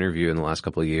gave an interview in the last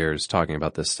couple of years talking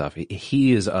about this stuff.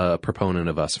 He is a proponent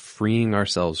of us freeing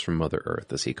ourselves from Mother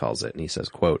Earth, as he calls it. And he says,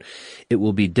 quote, "It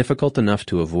will be difficult enough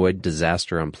to avoid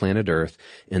disaster on planet Earth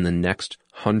in the next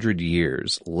 100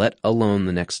 years, let alone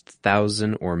the next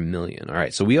 1,000 or million." All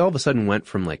right. So we all of a sudden went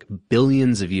from like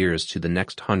billions of years to the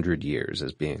next 100 years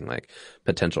as being like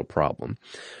potential problem.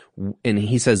 And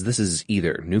he says this is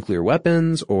either nuclear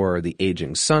weapons or the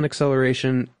aging sun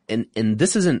acceleration. And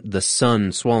this isn't the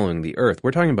sun swallowing the earth.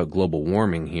 We're talking about global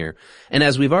warming here. And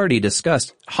as we've already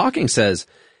discussed, Hawking says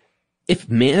if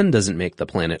man doesn't make the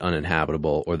planet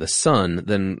uninhabitable or the sun,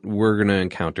 then we're going to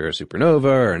encounter a supernova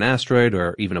or an asteroid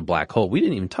or even a black hole. We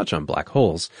didn't even touch on black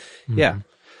holes. Mm-hmm. Yeah.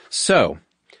 So,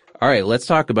 all right, let's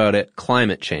talk about it.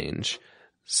 Climate change.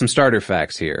 Some starter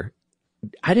facts here.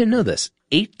 I didn't know this.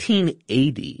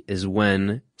 1880 is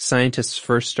when scientists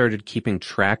first started keeping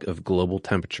track of global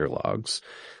temperature logs.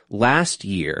 Last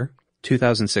year,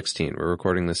 2016, we're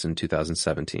recording this in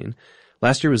 2017,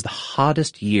 last year was the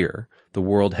hottest year the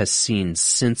world has seen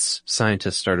since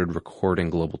scientists started recording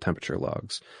global temperature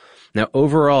logs. Now,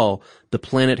 overall, the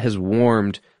planet has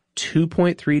warmed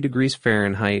 2.3 degrees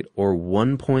Fahrenheit or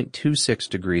 1.26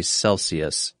 degrees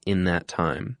Celsius in that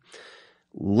time.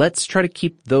 Let's try to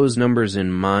keep those numbers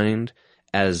in mind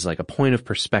as like a point of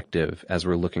perspective as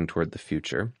we're looking toward the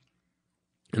future.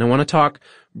 And I want to talk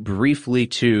briefly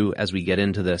too, as we get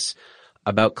into this,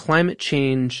 about climate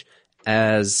change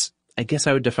as, I guess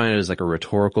I would define it as like a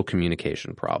rhetorical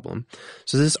communication problem.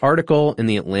 So this article in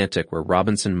The Atlantic where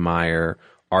Robinson Meyer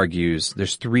argues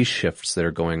there's 3 shifts that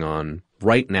are going on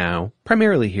right now,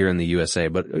 primarily here in the USA,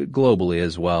 but globally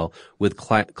as well, with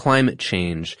climate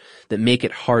change that make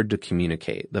it hard to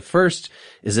communicate. The first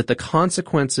is that the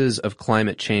consequences of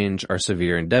climate change are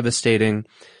severe and devastating.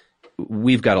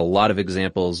 We've got a lot of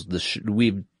examples.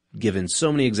 We've given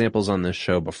so many examples on this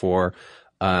show before.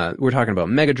 We're talking about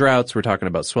mega droughts, we're talking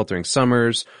about sweltering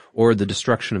summers, or the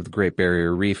destruction of the Great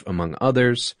Barrier Reef, among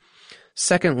others.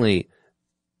 Secondly,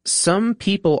 some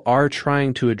people are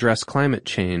trying to address climate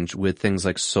change with things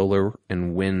like solar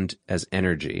and wind as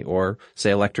energy, or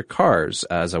say electric cars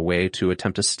as a way to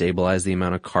attempt to stabilize the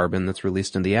amount of carbon that's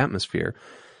released in the atmosphere.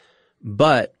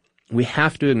 But we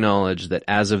have to acknowledge that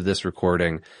as of this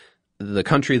recording, the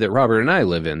country that Robert and I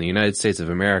live in, the United States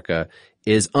of America,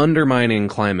 is undermining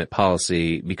climate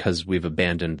policy because we've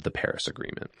abandoned the Paris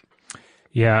Agreement.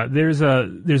 Yeah, there's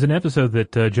an episode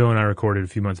that Joe and I recorded a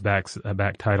few months back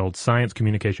titled "Science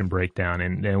Communication Breakdown,"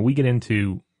 and we get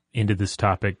into this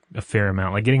topic a fair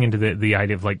amount, like getting into the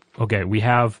idea of like, okay, we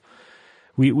have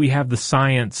the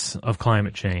science of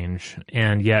climate change,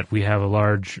 and yet we have a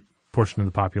large portion of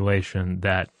the population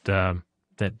that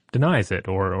denies it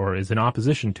or is in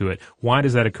opposition to it. Why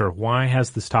does that occur? Why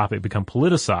has this topic become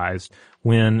politicized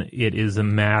when it is a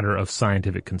matter of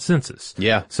scientific consensus?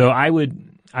 Yeah. So I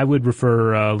would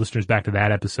refer listeners back to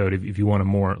that episode if you want a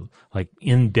more like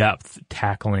in-depth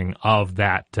tackling of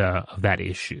that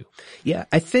issue. Yeah,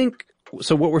 I think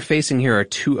so. What we're facing here are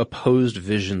 2 opposed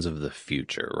visions of the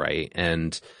future, right?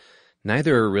 And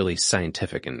neither are really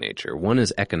scientific in nature. One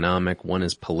is economic, one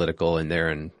is political, and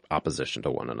they're in opposition to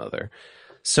one another.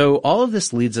 So all of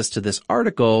this leads us to this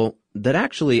article that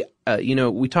actually,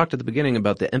 we talked at the beginning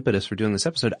about the impetus for doing this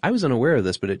episode. I was unaware of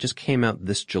this, but it just came out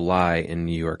this July in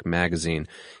New York Magazine.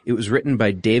 It was written by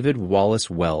David Wallace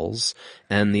Wells,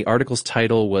 and the article's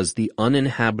title was "The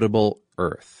Uninhabitable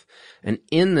Earth." And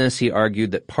in this, he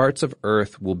argued that parts of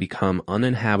Earth will become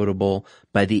uninhabitable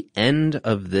by the end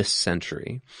of this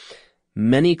century.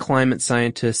 Many climate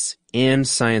scientists and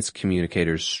science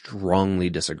communicators strongly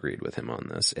disagreed with him on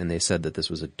this, and they said that this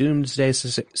was a doomsday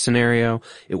scenario,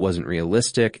 it wasn't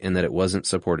realistic, and that it wasn't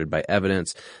supported by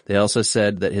evidence. They also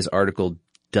said that his article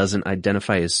doesn't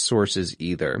identify his sources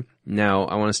either. Now,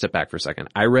 I want to step back for a second.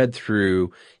 I read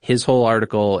through his whole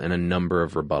article and a number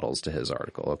of rebuttals to his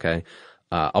article, okay?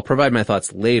 I'll provide my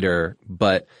thoughts later,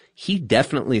 but he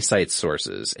definitely cites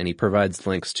sources, and he provides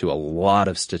links to a lot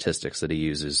of statistics that he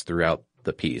uses throughout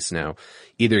the piece. Now,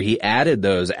 either he added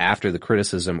those after the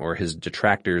criticism or his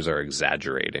detractors are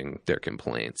exaggerating their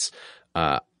complaints.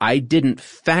 I didn't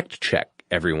fact check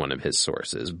every one of his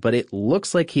sources, but it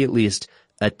looks like he at least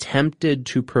attempted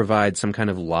to provide some kind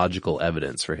of logical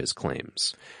evidence for his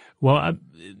claims. Well,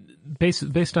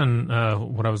 based on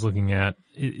what I was looking at,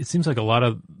 it seems like a lot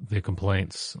of the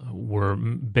complaints were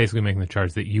basically making the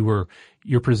charge that you're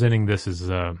presenting this as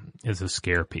a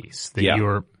scare piece.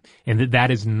 That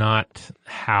that is not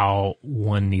how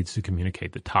one needs to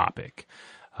communicate the topic.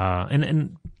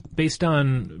 And based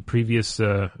on previous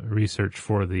research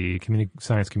for the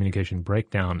Science Communication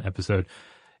Breakdown episode,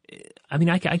 I mean,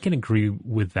 I can agree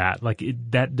with that. Like,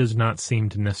 that does not seem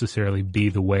to necessarily be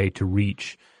the way to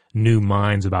reach new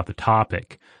minds about the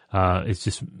topic. It's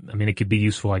just, I mean, it could be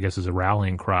useful, I guess, as a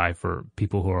rallying cry for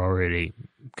people who are already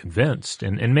convinced.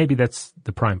 And maybe that's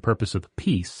the prime purpose of the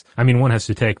piece. I mean, one has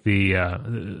to take the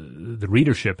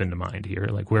readership into mind here.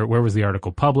 Like, where was the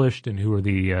article published and who are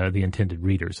the intended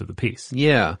readers of the piece?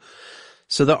 Yeah.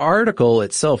 So the article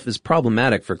itself is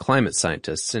problematic for climate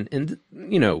scientists and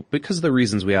because of the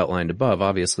reasons we outlined above,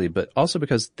 obviously, but also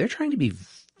because they're trying to be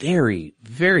very,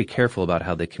 very careful about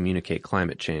how they communicate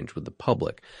climate change with the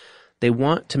public. They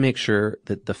want to make sure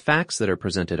that the facts that are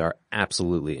presented are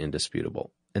absolutely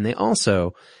indisputable. And they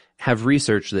also have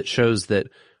research that shows that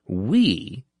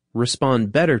we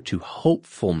respond better to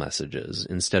hopeful messages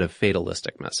instead of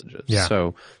fatalistic messages. Yeah.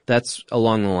 So that's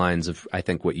along the lines of, I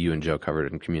think, what you and Joe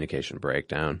covered in Communication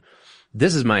Breakdown.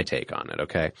 This is my take on it,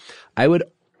 okay? I would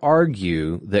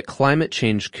argue that climate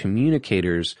change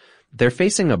communicators, they're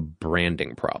facing a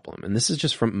branding problem. And this is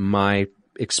just from my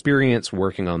experience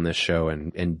working on this show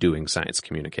and doing science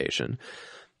communication.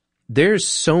 there's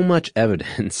so much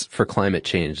evidence for climate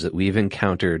change that we've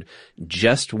encountered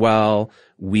just while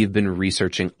we've been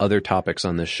researching other topics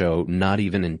on this show, not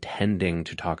even intending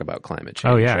to talk about climate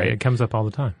change. Oh, yeah. Right? It comes up all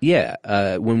the time. Yeah.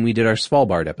 When we did our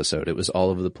Svalbard episode, it was all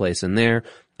over the place in there.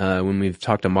 When we've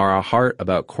talked to Mara Hart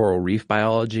about coral reef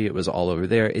biology, it was all over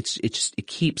there. It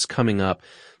keeps coming up.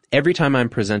 Every time I'm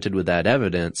presented with that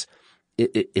evidence,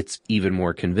 it's even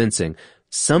more convincing.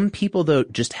 Some people, though,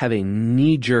 just have a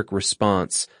knee-jerk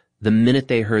response the minute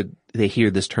they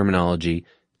hear this terminology,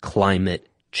 climate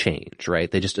change,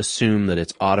 right? They just assume that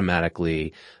it's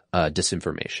automatically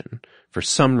disinformation for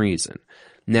some reason.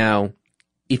 Now,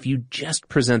 if you just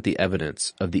present the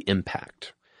evidence of the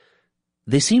impact,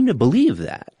 they seem to believe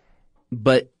that,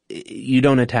 but you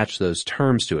don't attach those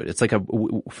terms to it. It's like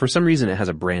for some reason it has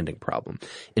a branding problem.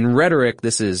 In rhetoric,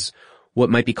 this is what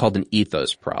might be called an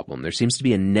ethos problem. There seems to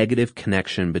be a negative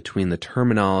connection between the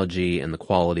terminology and the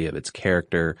quality of its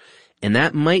character, and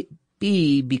that might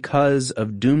be because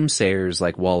of doomsayers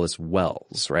like Wallace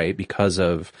Wells, right? Because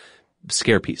of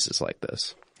scare pieces like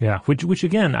this. Yeah, which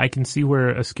again, I can see where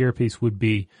a scare piece would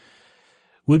be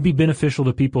beneficial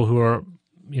to people who are,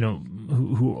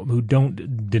 who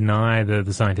don't deny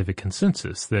the scientific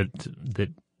consensus, that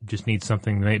just needs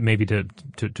something maybe to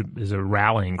as a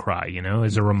rallying cry,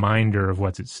 as a reminder of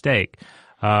what's at stake.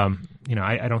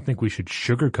 I don't think we should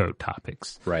sugarcoat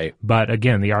topics. Right. But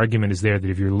again, the argument is there that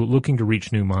if you're looking to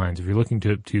reach new minds, if you're looking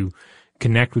to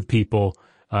connect with people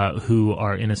who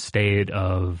are in a state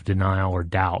of denial or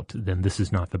doubt, then this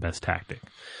is not the best tactic.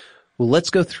 Well,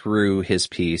 let's go through his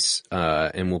piece,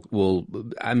 and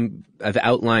I've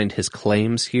outlined his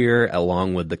claims here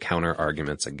along with the counter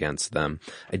arguments against them.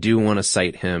 I do want to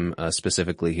cite him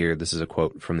specifically here. This is a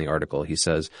quote from the article. He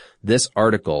says, "This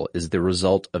article is the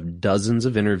result of dozens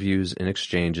of interviews and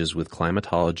exchanges with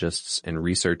climatologists and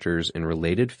researchers in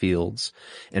related fields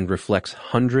and reflects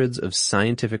hundreds of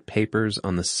scientific papers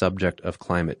on the subject of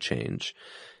climate change."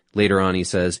 Later on, he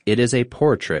says, "It is a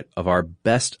portrait of our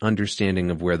best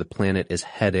understanding of where the planet is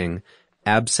heading,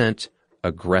 absent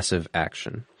aggressive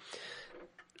action."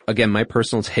 Again, my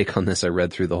personal take on this, I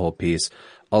read through the whole piece.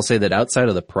 I'll say that outside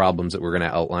of the problems that we're going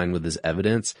to outline with this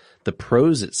evidence, the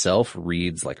prose itself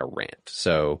reads like a rant.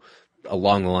 So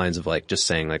along the lines of like just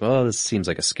saying like, oh, this seems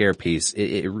like a scare piece.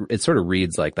 It sort of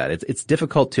reads like that. It's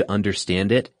difficult to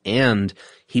understand it, and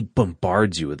he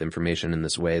bombards you with information in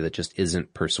this way that just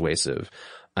isn't persuasive.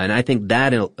 And I think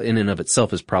that in and of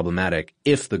itself is problematic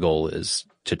if the goal is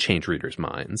to change readers'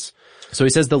 minds. So he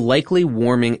says the likely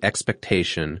warming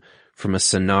expectation from a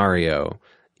scenario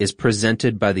is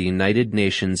presented by the United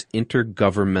Nations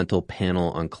Intergovernmental Panel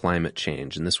on Climate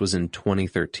Change, and this was in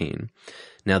 2013.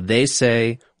 Now they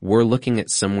say we're looking at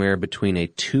somewhere between a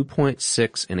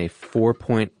 2.6 and a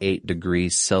 4.8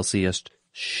 degrees Celsius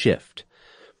shift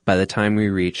by the time we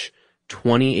reach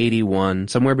 2081,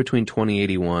 somewhere between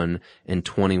 2081 and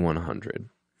 2100,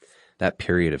 that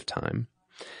period of time.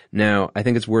 Now, I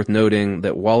think it's worth noting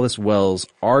that Wallace Wells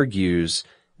argues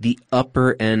the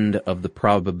upper end of the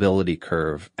probability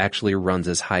curve actually runs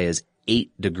as high as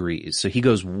 8 degrees. So he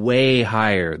goes way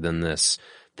higher than this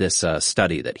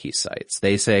study that he cites.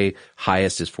 They say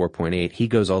highest is 4.8. He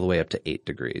goes all the way up to 8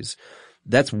 degrees.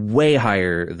 That's way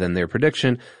higher than their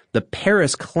prediction. The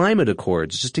Paris Climate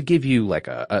Accords, just to give you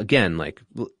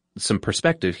some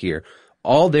perspective here,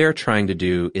 all they're trying to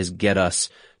do is get us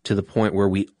to the point where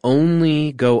we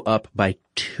only go up by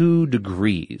 2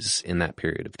 degrees in that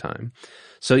period of time.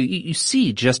 So you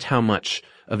see just how much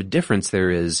of a difference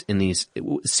there is in these, it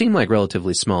seem like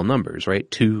relatively small numbers, right?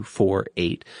 2, 4,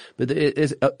 8. But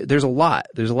there's a lot.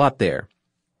 There's a lot there.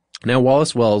 Now,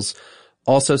 Wallace Wells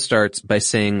also starts by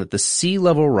saying that the sea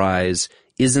level rise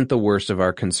isn't the worst of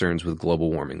our concerns with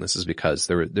global warming. This is because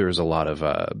there was a lot of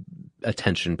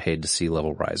attention paid to sea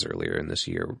level rise earlier in this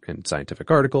year in scientific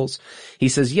articles. He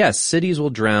says, yes, cities will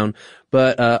drown,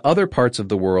 but other parts of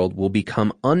the world will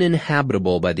become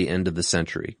uninhabitable by the end of the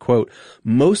century. Quote,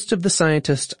 most of the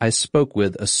scientists I spoke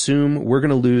with assume we're going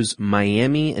to lose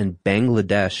Miami and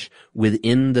Bangladesh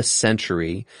within the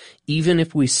century, even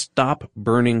if we stop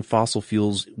burning fossil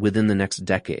fuels within the next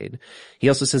decade. He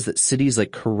also says that cities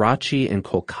like Karachi and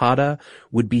Kolkata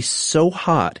would be so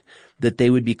hot that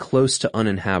they would be close to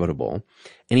uninhabitable.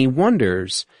 And he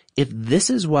wonders if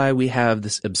this is why we have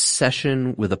this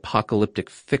obsession with apocalyptic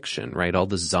fiction, right? All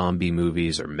the zombie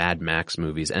movies or Mad Max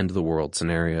movies, end of the world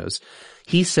scenarios.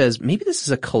 He says maybe this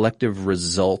is a collective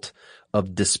result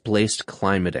of displaced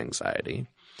climate anxiety.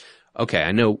 Okay,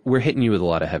 I know we're hitting you with a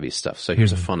lot of heavy stuff, so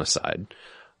here's a fun aside.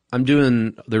 I'm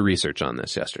doing the research on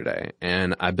this yesterday,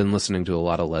 and I've been listening to a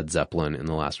lot of Led Zeppelin in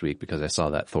the last week because I saw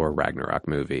that Thor Ragnarok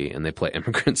movie, and they play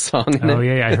Immigrant Song in it. Oh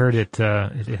yeah, I heard it.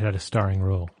 It had a starring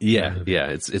role. Yeah,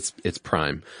 it's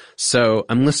prime. So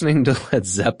I'm listening to Led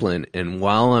Zeppelin, and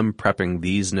while I'm prepping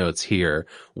these notes here,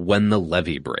 When the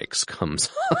Levee Breaks comes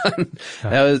on.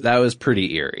 That was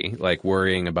pretty eerie, like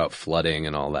worrying about flooding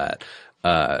and all that.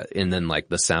 And then like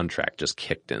the soundtrack just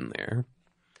kicked in there.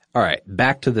 All right,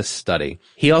 back to this study.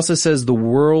 He also says the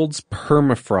world's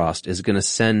permafrost is going to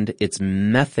send its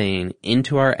methane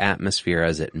into our atmosphere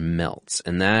as it melts,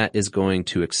 and that is going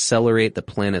to accelerate the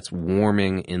planet's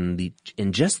warming in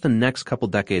just the next couple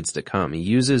decades to come. He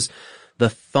uses the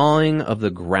thawing of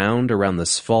the ground around the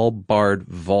Svalbard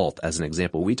Fault as an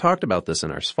example. We talked about this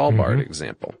in our Svalbard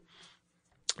example.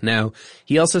 Now,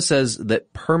 he also says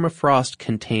that permafrost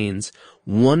contains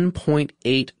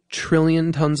 1.8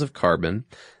 trillion tons of carbon.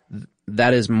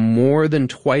 That is more than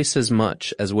twice as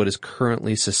much as what is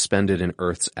currently suspended in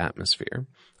Earth's atmosphere.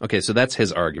 Okay, so that's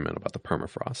his argument about the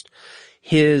permafrost.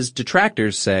 His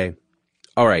detractors say,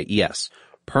 all right, yes,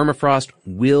 permafrost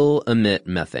will emit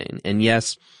methane. And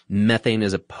yes, methane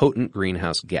is a potent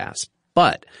greenhouse gas.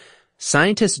 But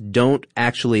scientists don't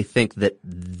actually think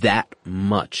that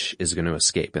much is going to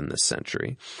escape in this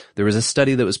century. There was a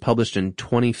study that was published in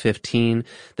 2015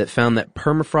 that found that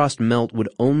permafrost melt would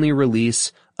only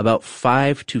release about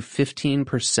 5 to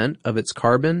 15% of its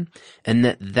carbon, and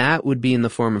that would be in the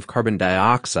form of carbon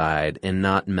dioxide and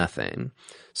not methane.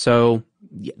 So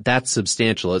that's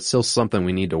substantial. It's still something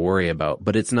we need to worry about,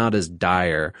 but it's not as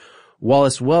dire.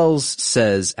 Wallace Wells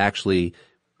says actually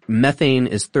methane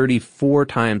is 34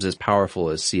 times as powerful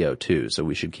as CO2, so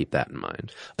we should keep that in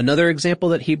mind. Another example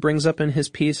that he brings up in his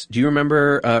piece, do you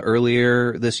remember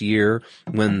earlier this year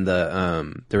when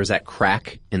there was that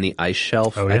crack in the ice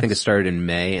shelf? Oh, yes. I think it started in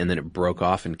May, and then it broke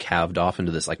off and calved off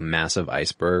into this like massive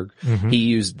iceberg. He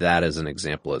used that as an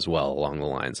example as well along the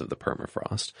lines of the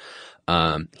permafrost.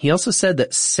 He also said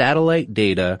that satellite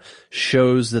data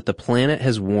shows that the planet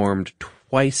has warmed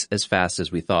twice as fast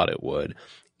as we thought it would.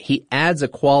 He adds a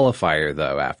qualifier,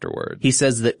 though, afterward. He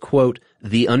says that, quote,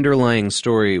 the underlying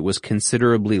story was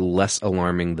considerably less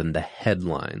alarming than the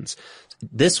headlines.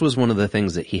 This was one of the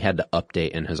things that he had to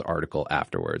update in his article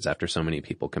afterwards, after so many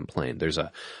people complained. There's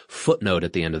a footnote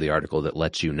at the end of the article that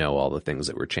lets you know all the things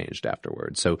that were changed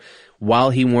afterwards. So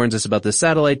while he warns us about the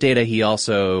satellite data, he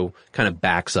also kind of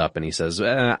backs up and he says,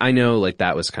 I know, like,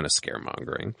 that was kind of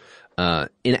scaremongering.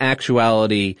 In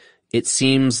actuality, it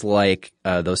seems like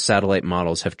those satellite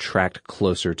models have tracked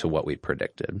closer to what we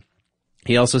predicted.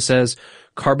 He also says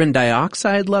carbon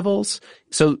dioxide levels.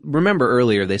 So remember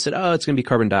earlier they said, it's going to be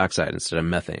carbon dioxide instead of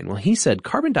methane. Well, he said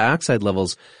carbon dioxide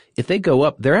levels, if they go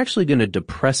up, they're actually going to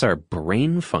depress our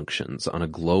brain functions on a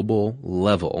global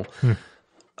level.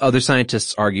 Other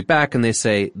scientists argue back and they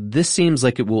say this seems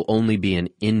like it will only be an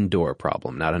indoor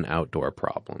problem, not an outdoor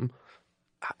problem.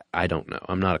 I don't know.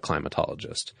 I'm not a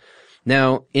climatologist.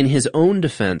 Now, in his own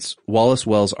defense, Wallace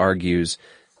Wells argues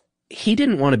he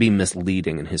didn't want to be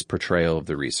misleading in his portrayal of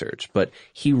the research, but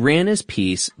he ran his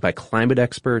piece by climate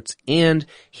experts and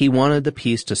he wanted the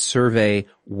piece to survey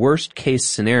worst case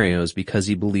scenarios because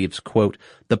he believes, quote,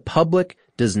 the public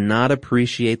does not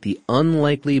appreciate the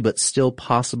unlikely but still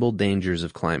possible dangers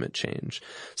of climate change.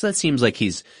 So that seems like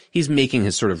he's making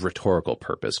his sort of rhetorical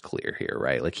purpose clear here,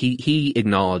 right? Like he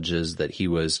acknowledges that he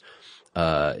was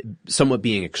somewhat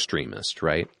being extremist,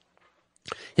 right?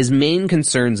 His main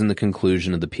concerns in the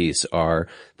conclusion of the piece are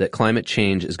that climate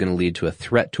change is going to lead to a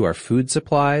threat to our food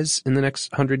supplies in the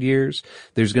next 100 years.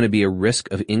 There's going to be a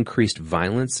risk of increased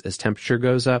violence as temperature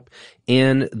goes up,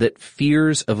 and that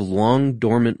fears of long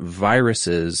dormant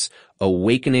viruses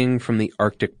awakening from the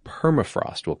Arctic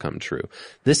permafrost will come true.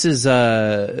 This is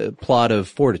a plot of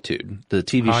Fortitude, the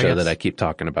TV show that I keep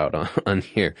talking about on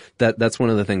here. That's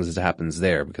one of the things that happens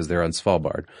there because they're on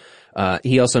Svalbard.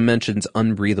 He also mentions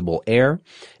unbreathable air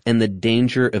and the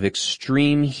danger of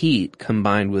extreme heat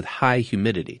combined with high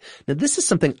humidity. Now, this is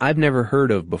something I've never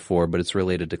heard of before, but it's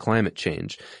related to climate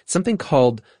change. It's something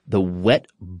called the wet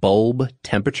bulb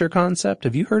temperature concept.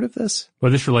 Have you heard of this?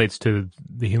 Well, this relates to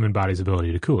the human body's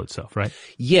ability to cool itself, right?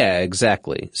 Yeah,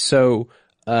 exactly. So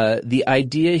the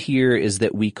idea here is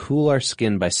that we cool our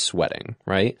skin by sweating,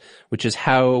 right? Which is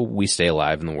how we stay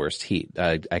alive in the worst heat.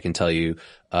 I can tell you,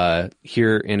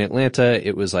 here in Atlanta,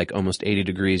 it was like almost 80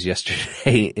 degrees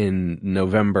yesterday in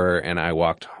November, and I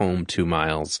walked home 2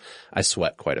 miles. I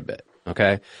sweat quite a bit,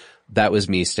 okay? That was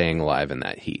me staying alive in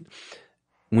that heat.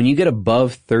 When you get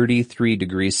above 33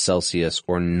 degrees Celsius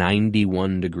or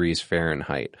 91 degrees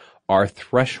Fahrenheit, our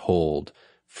threshold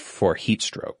for heat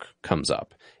stroke comes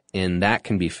up. And that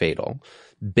can be fatal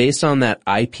Based on that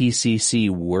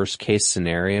IPCC worst case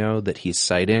scenario that he's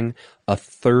citing, a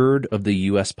third of the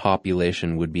U.S.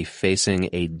 population would be facing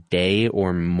a day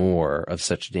or more of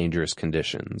such dangerous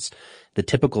conditions. The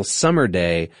typical summer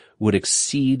day would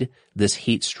exceed this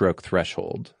heat stroke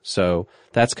threshold. So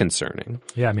that's concerning.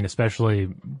 Yeah, I mean, especially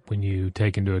when you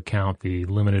take into account the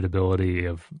limited ability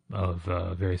of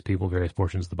various people, various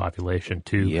portions of the population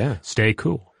to stay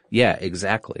cool. Yeah,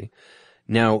 exactly.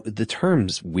 Now, the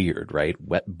term's weird, right?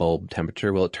 Wet bulb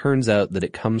temperature. Well, it turns out that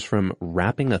it comes from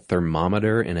wrapping a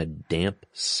thermometer in a damp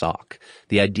sock.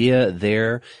 The idea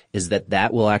there is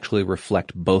that will actually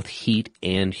reflect both heat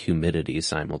and humidity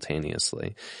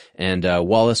simultaneously. And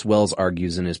Wallace Wells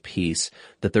argues in his piece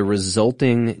that the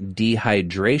resulting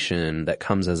dehydration that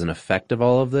comes as an effect of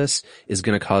all of this is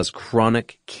going to cause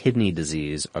chronic kidney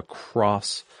disease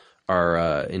across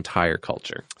our entire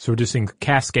culture. So we're just seeing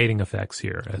cascading effects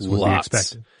here, as would be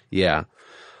expected. Yeah.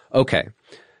 Okay. A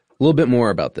little bit more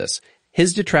about this.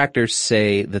 His detractors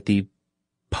say that the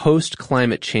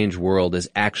post-climate change world is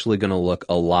actually going to look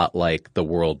a lot like the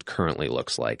world currently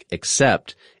looks like,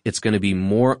 except it's going to be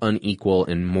more unequal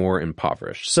and more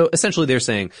impoverished. So essentially they're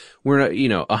saying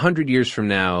 100 years from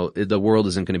now, the world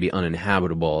isn't going to be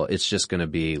uninhabitable. It's just going to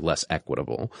be less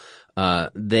equitable.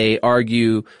 They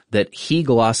argue that he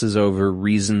glosses over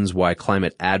reasons why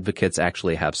climate advocates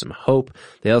actually have some hope.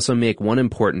 They also make one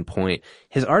important point.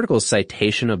 His article's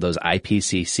citation of those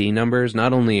IPCC numbers,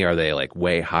 not only are they like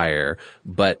way higher,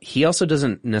 but he also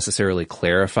doesn't necessarily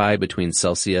clarify between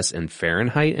Celsius and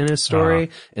Fahrenheit in his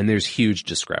story, and there's huge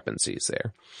discrepancies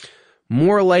there.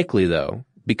 More likely though,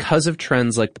 because of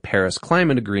trends like the Paris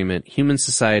Climate Agreement, human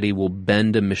society will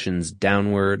bend emissions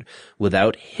downward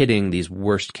without hitting these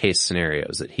worst-case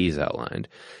scenarios that he's outlined.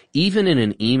 Even in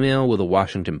an email with the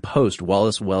Washington Post,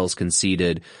 Wallace Wells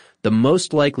conceded the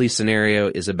most likely scenario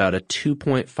is about a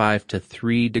 2.5 to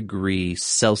 3 degree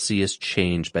Celsius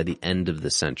change by the end of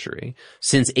the century.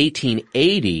 Since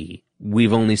 1880,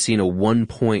 we've only seen a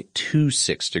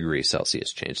 1.26 degree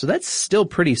Celsius change. So that's still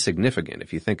pretty significant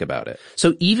if you think about it.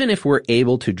 So even if we're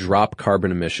able to drop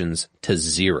carbon emissions to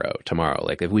zero tomorrow,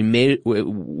 like if we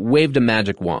waved a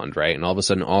magic wand, right, and all of a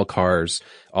sudden all cars,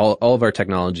 all of our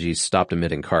technologies stopped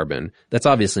emitting carbon, that's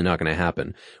obviously not going to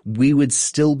happen. We would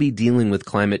still be dealing with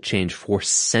climate change for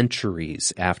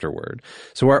centuries afterward.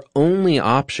 So our only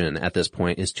option at this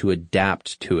point is to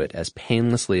adapt to it as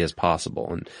painlessly as possible.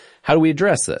 And how do we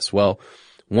address this? Well,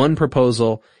 one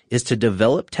proposal is to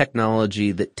develop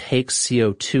technology that takes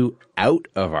CO2 out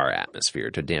of our atmosphere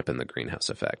to dampen the greenhouse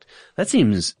effect. That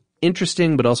seems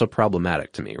interesting, but also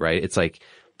problematic to me, right? It's like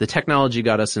the technology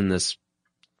got us in this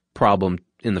problem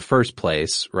in the first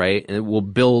place, right? And we'll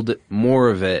build more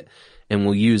of it and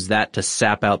we'll use that to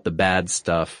sap out the bad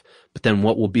stuff. But then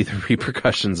what will be the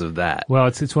repercussions of that? Well,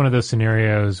 it's one of those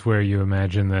scenarios where you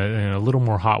imagine that a little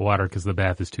more hot water because the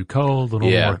bath is too cold, a little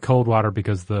more cold water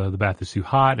because the bath is too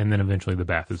hot, and then eventually the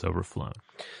bath is overflown.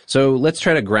 So let's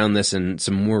try to ground this in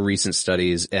some more recent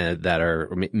studies that are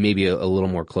maybe a little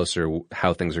more closer to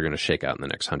how things are going to shake out in the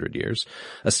next 100 years.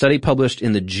 A study published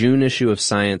in the June issue of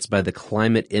Science by the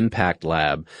Climate Impact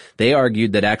Lab, they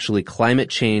argued that actually climate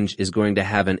change is going to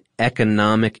have an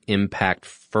economic impact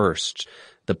first.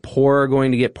 The poor are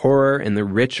going to get poorer and the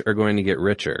rich are going to get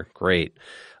richer. Great.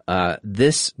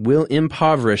 This will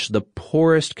impoverish the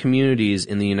poorest communities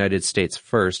in the United States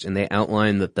first, and they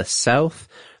outline that the South,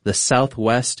 the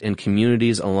Southwest, and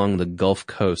communities along the Gulf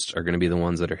Coast are going to be the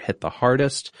ones that are hit the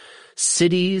hardest.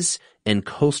 Cities and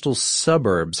coastal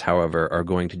suburbs, however, are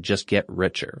going to just get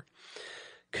richer.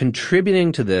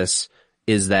 Contributing to this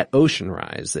is that ocean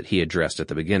rise that he addressed at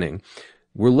the beginning.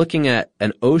 We're looking at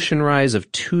an ocean rise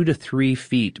of 2 to 3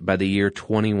 feet by the year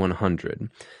 2100.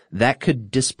 That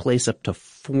could displace up to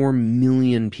 4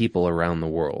 million people around the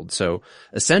world. So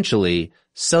essentially,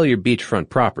 sell your beachfront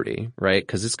property, right?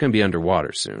 Because it's going to be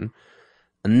underwater soon.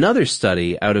 Another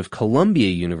study out of Columbia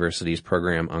University's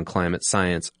program on climate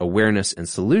science, awareness, and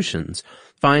solutions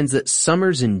finds that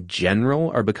summers in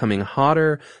general are becoming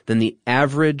hotter than the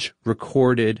average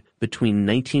recorded between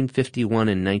 1951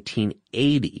 and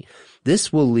 1980.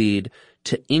 This will lead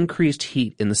to increased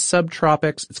heat in the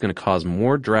subtropics. It's going to cause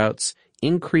more droughts,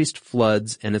 increased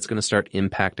floods, and it's going to start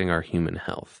impacting our human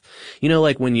health. You know,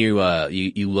 like when you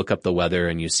look up the weather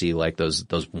and you see like those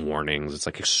warnings, it's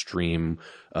like extreme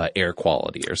air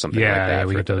quality or something like that. Yeah,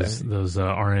 we get those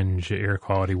orange air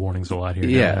quality warnings a lot here.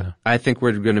 Yeah, I think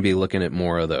we're going to be looking at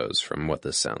more of those from what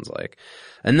this sounds like.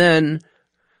 And then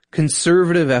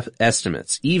conservative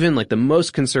estimates, even like the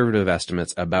most conservative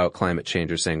estimates about climate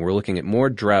change, are saying we're looking at more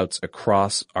droughts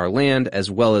across our land,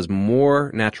 as well as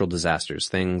more natural disasters,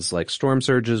 things like storm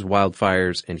surges,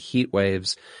 wildfires, and heat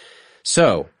waves.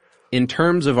 So, in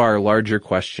terms of our larger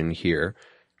question here,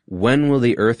 when will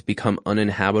the Earth become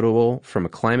uninhabitable from a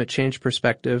climate change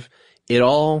perspective? It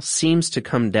all seems to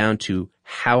come down to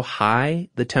how high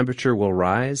the temperature will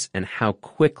rise and how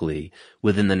quickly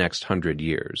within the next 100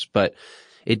 years. But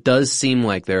it does seem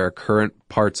like there are current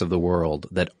parts of the world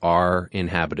that are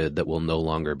inhabited that will no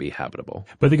longer be habitable.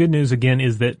 But the good news, again,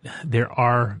 is that there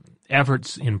are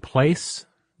efforts in place,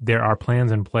 there are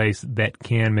plans in place that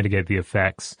can mitigate the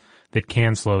effects, that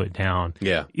can slow it down.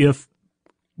 Yeah. If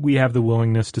we have the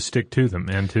willingness to stick to them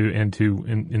and to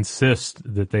insist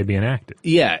that they be enacted.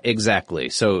 Yeah, exactly.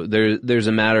 So there's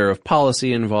a matter of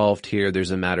policy involved here.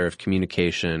 There's a matter of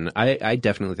communication. I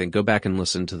definitely think go back and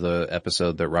listen to the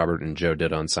episode that Robert and Joe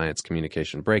did on science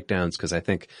communication breakdowns, because I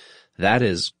think that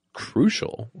is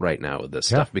crucial right now with this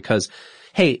stuff. Because,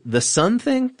 hey, the sun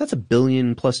thing, that's 1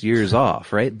 billion plus years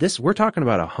off, right? We're talking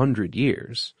about 100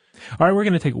 years. All right, we're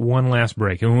going to take one last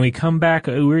break. And when we come back,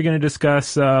 we're going to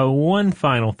discuss one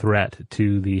final threat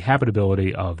to the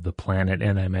habitability of the planet.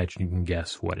 And I imagine you can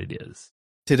guess what it is.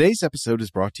 Today's episode is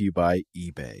brought to you by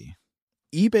eBay.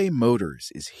 eBay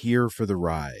Motors is here for the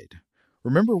ride.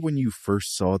 Remember when you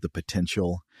first saw the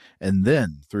potential? And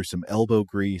then, through some elbow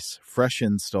grease, fresh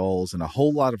installs, and a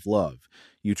whole lot of love,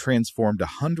 you transformed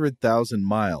 100,000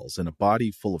 miles and a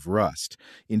body full of rust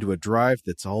into a drive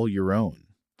that's all your own.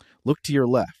 Look to your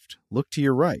left. Look to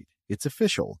your right. It's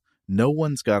official. No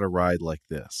one's got a ride like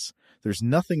this. There's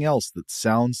nothing else that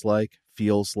sounds like,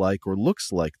 feels like, or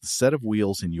looks like the set of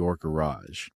wheels in your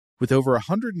garage. With over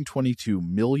 122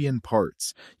 million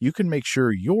parts, you can make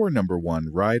sure your number one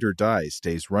ride or die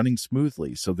stays running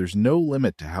smoothly, so there's no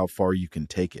limit to how far you can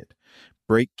take it.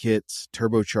 Brake kits,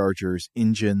 turbochargers,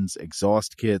 engines,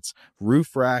 exhaust kits,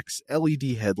 roof racks, LED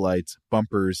headlights,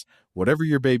 bumpers, whatever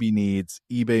your baby needs,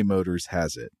 eBay Motors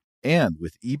has it. And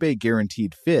with eBay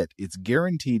Guaranteed Fit, it's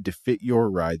guaranteed to fit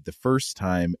your ride the first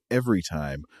time, every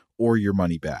time, or your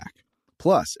money back.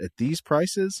 Plus, at these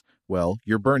prices, well,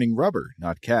 you're burning rubber,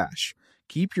 not cash.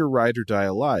 Keep your ride or die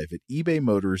alive at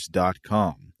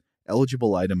ebaymotors.com.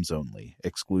 Eligible items only.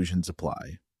 Exclusions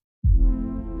apply.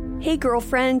 Hey,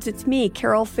 girlfriends, it's me,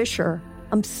 Carol Fisher.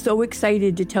 I'm so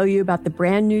excited to tell you about the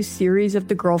brand new series of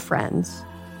The Girlfriends.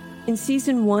 In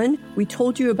Season 1, we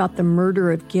told you about the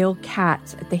murder of Gail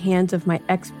Katz at the hands of my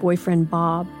ex-boyfriend,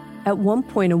 Bob. At one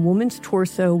point, a woman's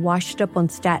torso washed up on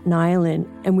Staten Island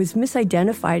and was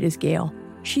misidentified as Gail.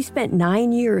 She spent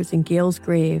 9 years in Gail's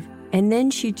grave, and then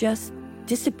she just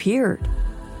disappeared.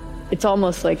 It's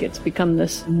almost like it's become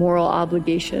this moral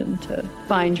obligation to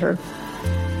find her.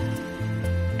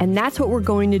 And that's what we're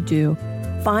going to do.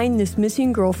 Find this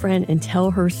missing girlfriend and tell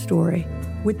her story.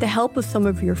 With the help of some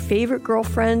of your favorite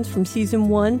girlfriends from Season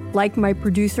 1, like my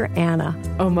producer, Anna.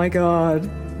 Oh my God.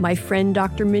 My friend,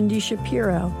 Dr. Mindy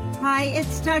Shapiro. Hi,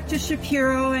 it's Dr.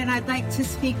 Shapiro, and I'd like to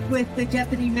speak with the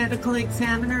Deputy Medical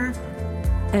Examiner.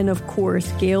 And of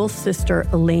course, Gail's sister,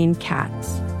 Elaine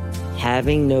Katz.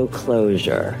 Having no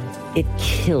closure, it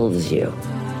kills you.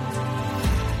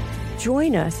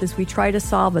 Join us as we try to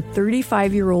solve a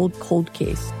 35-year-old cold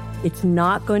case. It's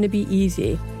not going to be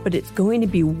easy, but it's going to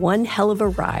be one hell of a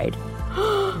ride.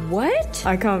 What?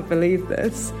 I can't believe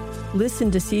this.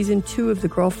 Listen to Season 2 of The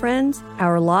Girlfriends,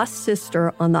 Our Lost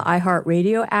Sister on the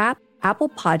iHeartRadio app, Apple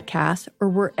Podcasts, or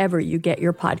wherever you get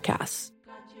your podcasts.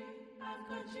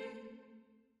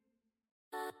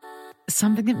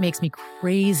 Something that makes me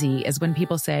crazy is when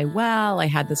people say, well, I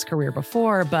had this career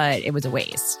before, but it was a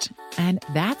waste. And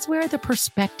that's where the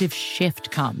perspective shift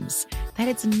comes, that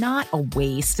it's not a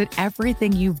waste, that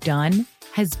everything you've done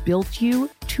has built you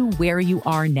to where you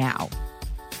are now.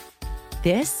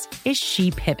 This is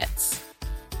She Pivots,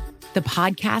 the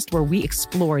podcast where we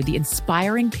explore the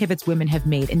inspiring pivots women have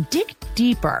made and dig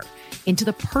deeper into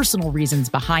the personal reasons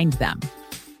behind them.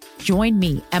 Join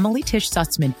me, Emily Tish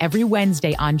Sussman, every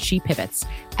Wednesday on She Pivots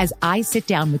as I sit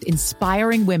down with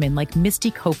inspiring women like Misty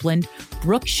Copeland,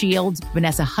 Brooke Shields,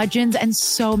 Vanessa Hudgens, and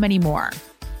so many more.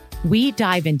 We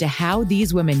dive into how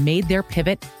these women made their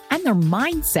pivot and their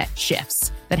mindset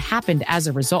shifts that happened as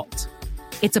a result.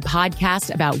 It's a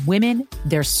podcast about women,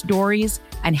 their stories,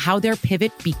 and how their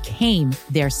pivot became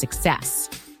their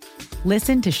success.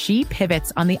 Listen to She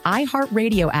Pivots on the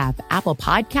iHeartRadio app, Apple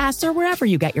Podcasts, or wherever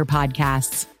you get your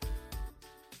podcasts.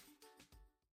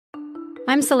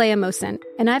 I'm Saleha Mohsen,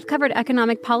 and I've covered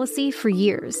economic policy for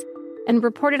years and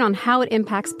reported on how it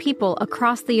impacts people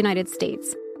across the United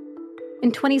States.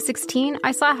 In 2016,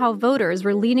 I saw how voters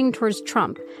were leaning towards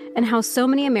Trump and how so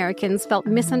many Americans felt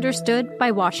misunderstood by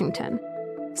Washington.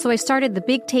 So I started the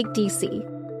Big Take DC.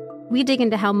 We dig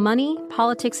into how money,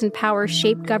 politics, and power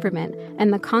shape government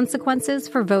and the consequences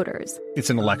for voters.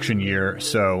 It's an election year,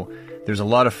 so there's a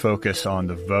lot of focus on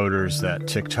the voters that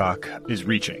TikTok is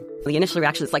reaching. The initial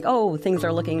reaction is like, oh, things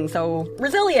are looking so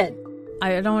resilient.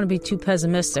 I don't want to be too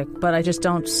pessimistic, but I just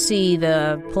don't see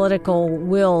the political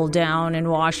will down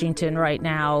in Washington right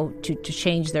now to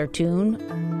change their tune.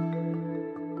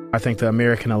 I think the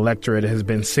American electorate has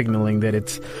been signaling that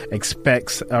it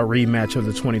expects a rematch of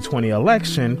the 2020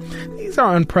 election. These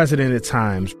are unprecedented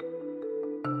times.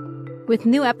 With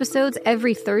new episodes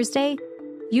every Thursday,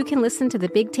 you can listen to the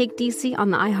Big Take DC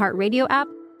on the iHeartRadio app,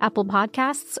 Apple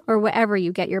Podcasts, or wherever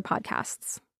you get your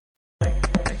podcasts.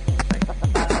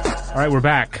 All right, we're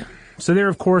back. So there are,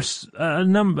 of course, a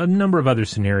number of other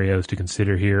scenarios to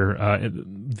consider here,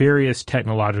 various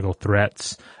technological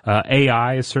threats.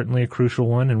 AI is certainly a crucial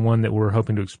one, and one that we're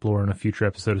hoping to explore in a future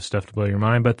episode of Stuff to Blow Your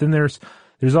Mind. But then there's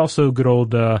also good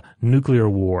old nuclear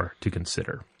war to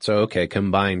consider. So, okay,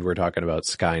 combined, we're talking about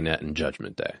Skynet and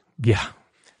Judgment Day. Yeah.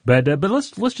 But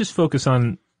let's just focus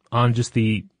on just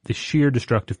the sheer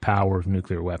destructive power of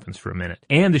nuclear weapons for a minute,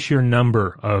 and the sheer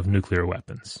number of nuclear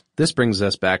weapons. This brings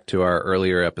us back to our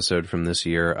earlier episode from this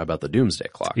year about the Doomsday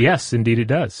Clock. Yes, indeed it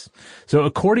does. So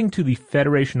according to the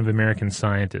Federation of American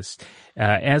Scientists,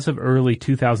 as of early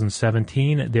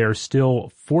 2017, there are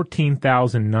still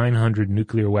 14,900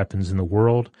 nuclear weapons in the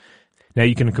world. Now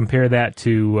you can compare that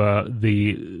to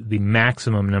the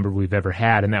maximum number we've ever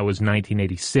had, and that was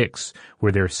 1986,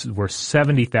 where there were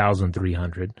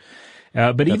 70,300.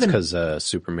 But that's even because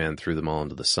Superman threw them all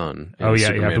into the sun. Oh yeah,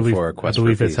 Superman I believe, 4, Quest I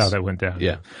believe for that's Peace. how that went down.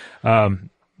 Yeah.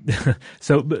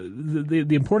 So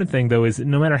the important thing, though, is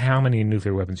no matter how many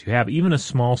nuclear weapons you have, even a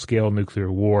small-scale nuclear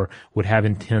war would have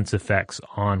intense effects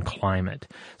on climate.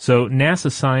 So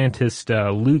NASA scientist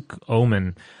Luke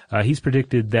Oman, he's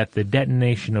predicted that the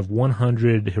detonation of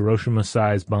 100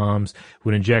 Hiroshima-sized bombs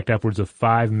would inject upwards of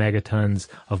 5 megatons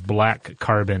of black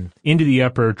carbon into the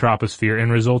upper troposphere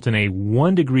and result in a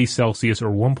 1 degree Celsius or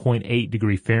 1.8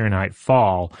 degree Fahrenheit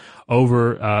fall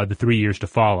over the 3 years to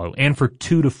follow. And for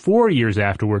 2 to 4 years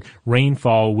afterward,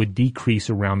 rainfall would decrease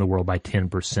around the world by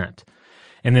 10%.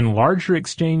 And then larger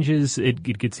exchanges, it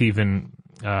gets even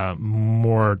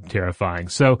more terrifying.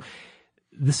 So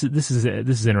this is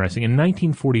interesting. In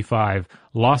 1945,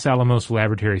 Los Alamos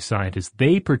laboratory scientists,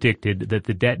 they predicted that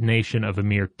the detonation of a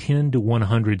mere 10 to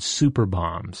 100 super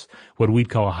bombs, what we'd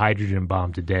call a hydrogen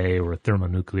bomb today or a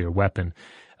thermonuclear weapon,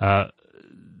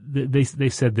 they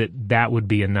said that would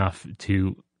be enough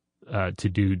to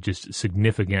do just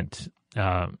significant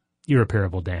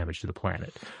irreparable damage to the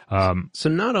planet. So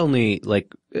not only,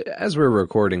 like, as we're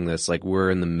recording this, like,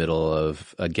 we're in the middle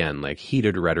of, again, like,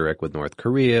 heated rhetoric with North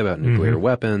Korea about nuclear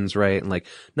weapons, right? And, like,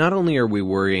 not only are we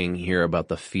worrying here about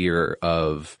the fear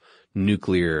of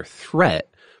nuclear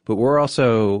threat, but we're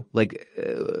also, like,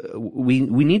 we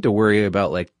need to worry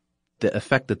about, like, the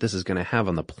effect that this is going to have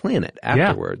on the planet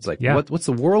afterwards. What's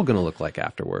the world going to look like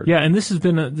afterwards? Yeah, and this has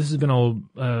been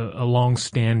a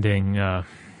long-standing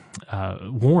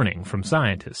warning from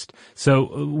scientists.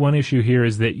 So one issue here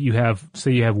is that you have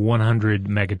 100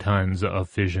 megatons of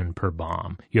fission per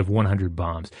bomb. You have 100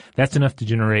 bombs. That's enough to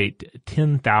generate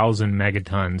 10,000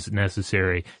 megatons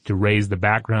necessary to raise the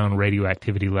background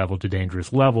radioactivity level to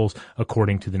dangerous levels,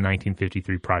 according to the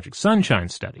 1953 Project Sunshine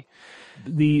study.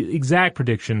 The exact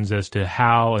predictions as to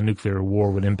how a nuclear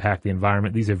war would impact the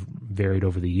environment, these have varied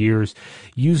over the years.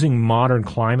 Using modern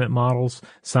climate models,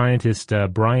 scientists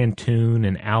Brian Toon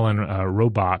and Alan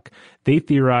Robach, they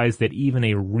theorized that even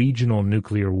a regional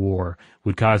nuclear war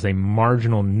would cause a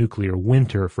marginal nuclear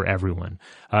winter for everyone.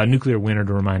 Nuclear winter,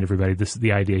 to remind everybody,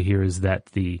 the idea here is that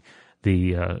the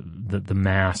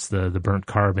mass, the burnt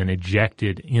carbon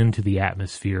ejected into the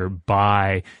atmosphere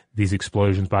by these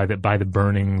explosions, by the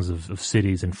burnings of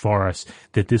cities and forests,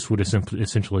 that this would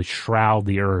essentially shroud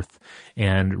the earth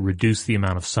and reduce the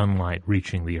amount of sunlight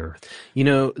reaching the earth. You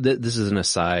know, this is an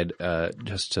aside,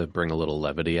 just to bring a little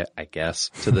levity, I guess,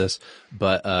 to this,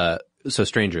 but, so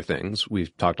Stranger Things,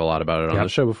 we've talked a lot about it on the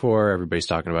show before. Everybody's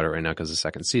talking about it right now because the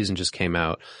second season just came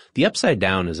out. The Upside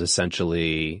Down is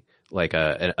essentially like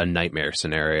a nightmare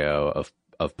scenario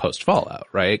of post Fallout,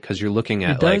 right? Because you're looking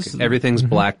at like everything's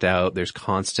blacked out. There's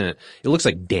constant. It looks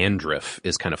like dandruff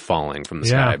is kind of falling from the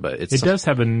sky, but it does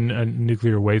have a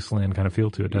nuclear wasteland kind of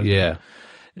feel to it, doesn't it?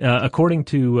 According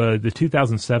to the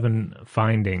 2007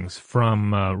 findings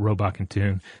from Roebuck and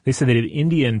Toon, they said that if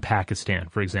India and Pakistan,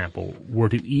 for example, were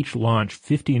to each launch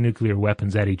 50 nuclear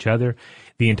weapons at each other,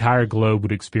 the entire globe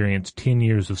would experience 10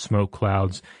 years of smoke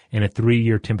clouds and a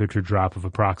 3-year temperature drop of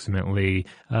approximately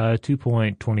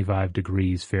 2.25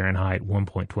 degrees Fahrenheit,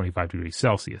 1.25 degrees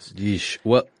Celsius. Yeesh.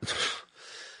 Well,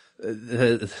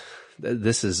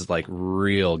 this is like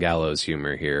real gallows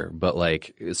humor here, but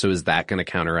like, so is that going to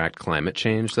counteract climate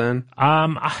change then?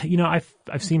 You know,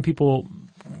 I've seen people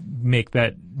make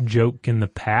that joke in the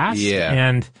past. Yeah.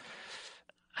 And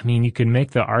I mean, you can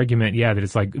make the argument, that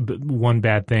it's like one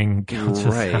bad thing counts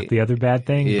out the other bad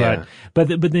thing. Yeah. But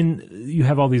then you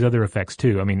have all these other effects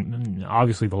too. I mean,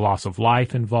 obviously the loss of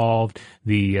life involved,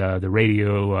 the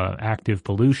radioactive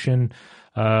pollution.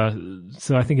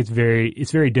 So I think it's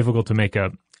very difficult to make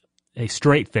a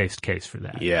straight-faced case for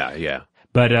that. Yeah.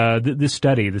 But this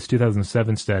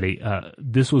 2007 study,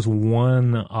 this was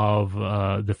one of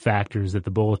the factors that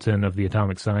the Bulletin of the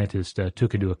Atomic Scientist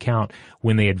took into account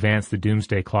when they advanced the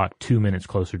doomsday clock 2 minutes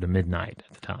closer to midnight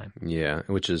at the time. Yeah,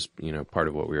 which is, part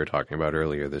of what we were talking about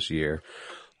earlier this year.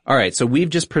 All right, so we've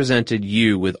just presented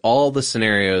you with all the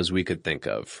scenarios we could think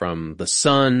of, from the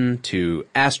sun to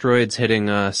asteroids hitting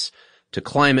us to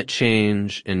climate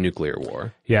change and nuclear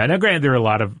war. Yeah. Now, granted, there are a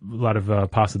lot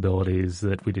of possibilities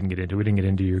that we didn't get into. We didn't get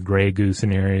into your gray goo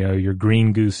scenario, your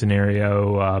green goo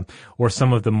scenario, or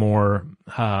some of the more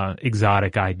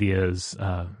exotic ideas.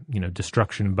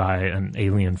 Destruction by an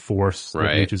alien force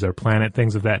that reaches our planet,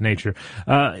 things of that nature.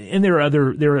 And there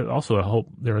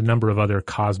are a number of other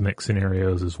cosmic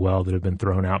scenarios as well that have been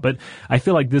thrown out. But I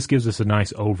feel like this gives us a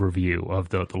nice overview of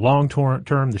the long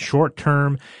term, the short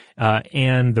term,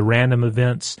 and the random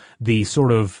events, the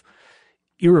sort of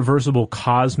irreversible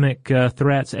cosmic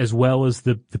threats, as well as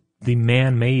the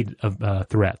man-made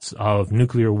threats of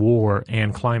nuclear war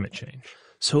and climate change.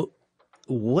 So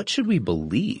what should we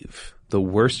believe? The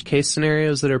worst case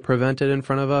scenarios that are prevented in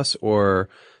front of us, or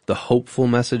the hopeful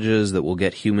messages that will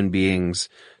get human beings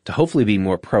to hopefully be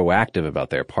more proactive about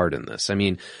their part in this? I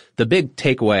mean, the big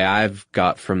takeaway I've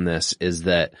got from this is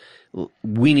that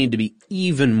we need to be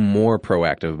even more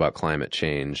proactive about climate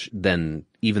change than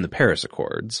even the Paris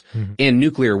Accords. Mm-hmm. And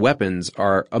nuclear weapons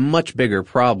are a much bigger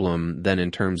problem than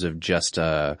in terms of just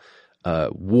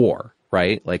war,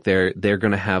 right? Like they're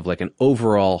going to have like an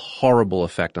overall horrible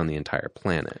effect on the entire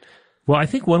planet. Well, I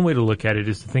think one way to look at it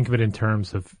is to think of it in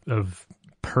terms of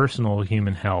personal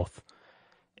human health.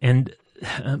 And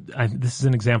this is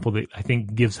an example that I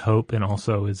think gives hope and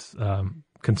also is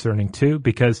concerning too,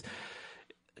 because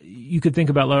you could think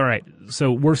about, all right,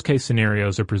 so worst case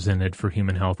scenarios are presented for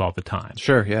human health all the time.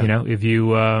 Sure, yeah. If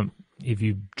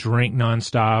you drink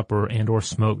nonstop or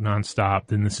smoke nonstop,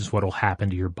 then this is what will happen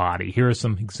to your body. Here are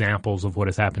some examples of what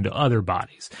has happened to other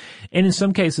bodies. And in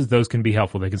some cases, those can be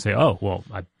helpful. They can say, oh, well,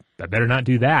 I better not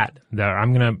do that.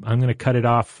 I'm gonna cut it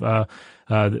off.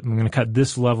 I'm going to cut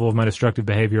this level of my destructive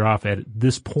behavior off at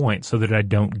this point so that I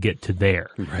don't get to there.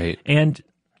 Right. And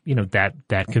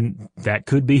that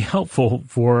could be helpful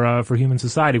for human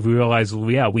society if we realize,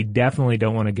 we definitely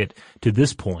don't want to get to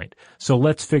this point. So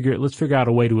let's figure out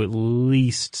a way to at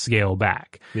least scale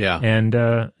back. Yeah. And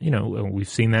we've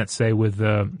seen that, say, with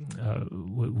the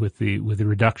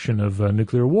reduction of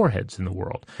nuclear warheads in the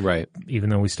world. Right.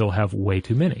 Even though we still have way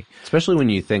too many. Especially when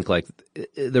you think like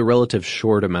the relative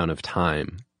short amount of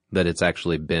time that it's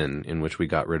actually been in which we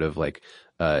got rid of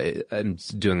I'm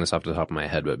doing this off the top of my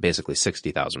head, but basically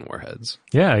 60,000 warheads.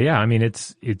 Yeah. I mean,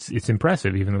 it's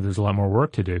impressive, even though there's a lot more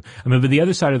work to do. I mean, but the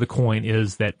other side of the coin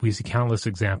is that we see countless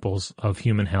examples of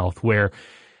human health where,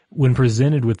 when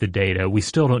presented with the data, we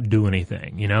still don't do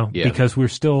anything, because we're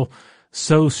still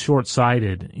so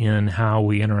short-sighted in how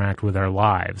we interact with our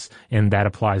lives, and that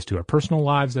applies to our personal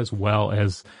lives as well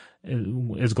as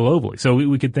globally. So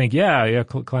we could think,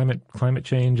 climate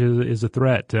change is a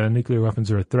threat. Nuclear weapons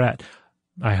are a threat.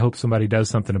 I hope somebody does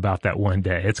something about that one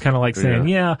day. It's kind of like saying,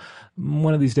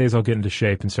 one of these days I'll get into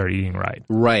shape and start eating right.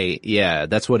 Right. Yeah.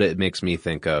 That's what it makes me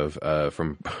think of,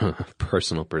 from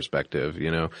personal perspective.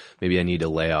 Maybe I need to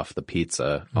lay off the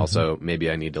pizza. Mm-hmm. Also,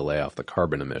 maybe I need to lay off the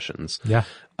carbon emissions. Yeah.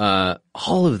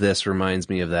 All of this reminds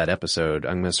me of that episode.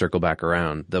 I'm going to circle back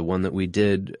around, the one that we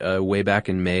did, way back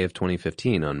in May of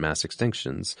 2015 on mass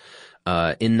extinctions.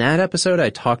 In that episode, I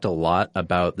talked a lot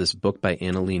about this book by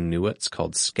Annalee Newitz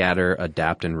called Scatter,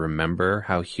 Adapt, and Remember: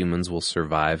 How Humans Will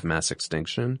Survive Mass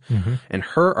Extinction. Mm-hmm. And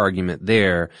her argument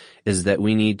there is that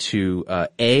we need to,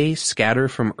 A, scatter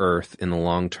from Earth in the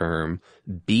long term,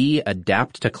 B,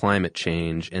 adapt to climate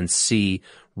change, and C,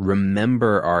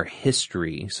 remember our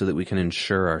history so that we can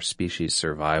ensure our species'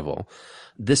 survival.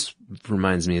 This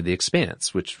reminds me of The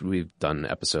Expanse, which we've done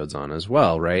episodes on as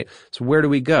well, right? So where do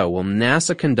we go? Well,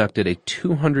 NASA conducted a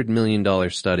 $200 million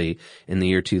study in the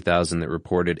year 2000 that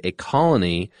reported a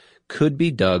colony could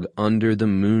be dug under the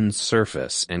moon's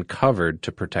surface and covered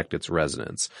to protect its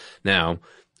residents. Now,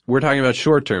 we're talking about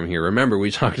short term here. Remember, we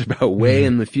talked about way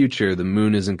in the future, the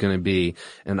moon isn't going to be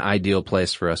an ideal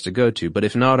place for us to go to. But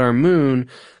if not our moon,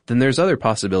 then there's other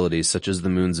possibilities such as the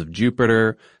moons of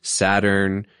Jupiter,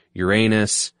 Saturn,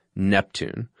 Uranus,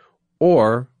 Neptune.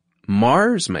 Or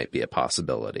Mars might be a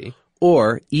possibility.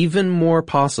 Or, even more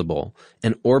possible,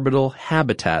 an orbital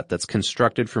habitat that's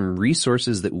constructed from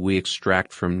resources that we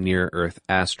extract from near-Earth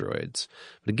asteroids.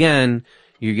 But again,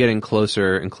 you're getting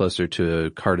closer and closer to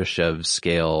a Kardashev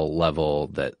scale level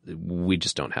that we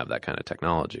just don't have that kind of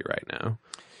technology right now.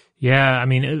 Yeah, I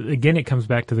mean, again, it comes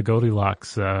back to the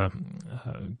Goldilocks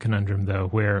conundrum, though,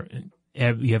 where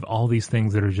you have all these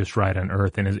things that are just right on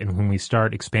Earth, and when we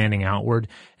start expanding outward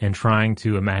and trying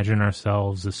to imagine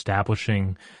ourselves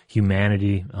establishing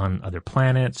humanity on other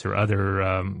planets or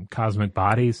other cosmic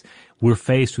bodies, we're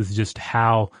faced with just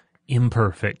how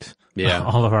imperfect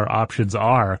all of our options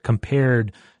are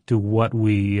compared to what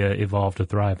we evolved to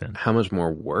thrive in. How much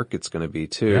more work it's going to be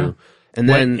too. Yeah. And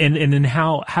then, and then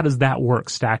how does that work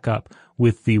stack up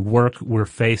with the work we're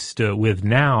faced with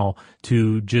now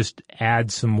to just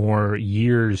add some more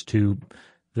years to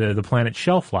the planet's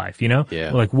shelf life? You know,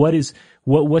 like what's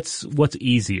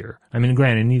easier? I mean,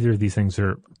 granted, neither of these things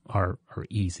are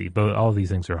easy, but all of these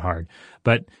things are hard.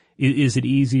 But is it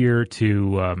easier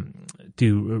to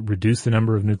reduce the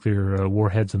number of nuclear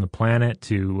warheads on the planet,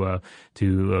 to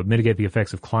mitigate the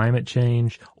effects of climate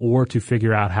change, or to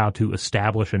figure out how to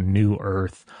establish a new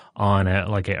Earth on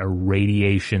a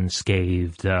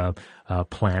radiation-scathed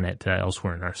planet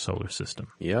elsewhere in our solar system?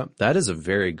 Yeah, that is a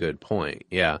very good point.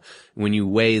 Yeah, when you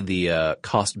weigh the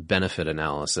cost-benefit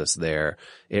analysis there,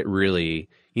 it really,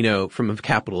 from a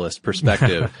capitalist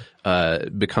perspective,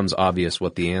 becomes obvious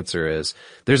what the answer is.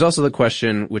 There's also the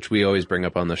question, which we always bring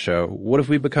up on the show, what if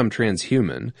we become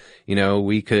transhuman?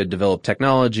 We could develop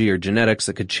technology or genetics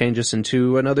that could change us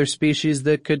into another species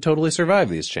that could totally survive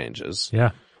these changes.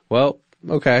 Yeah. Well,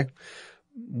 okay.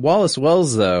 Wallace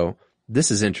Wells, though,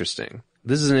 this is interesting.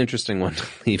 This is an interesting one to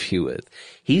leave you with.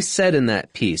 He said in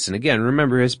that piece, and again,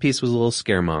 remember his piece was a little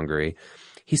scaremongery,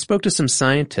 he spoke to some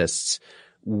scientists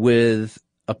with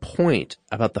a point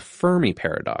about the Fermi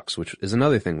paradox, which is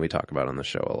another thing we talk about on the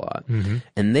show a lot. Mm-hmm.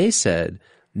 And they said,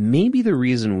 maybe the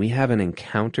reason we haven't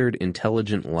encountered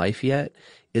intelligent life yet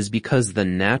is because the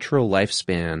natural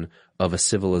lifespan of a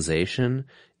civilization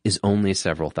is only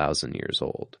several thousand years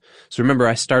old. So remember,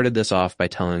 I started this off by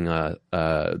telling the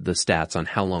stats on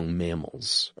how long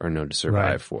mammals are known to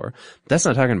survive for. That's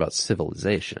not talking about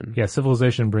civilization. Yeah,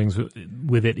 civilization brings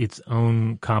with it its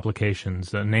own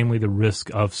complications, namely the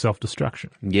risk of self-destruction.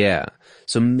 Yeah.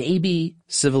 So maybe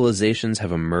civilizations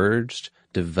have emerged,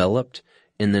 developed,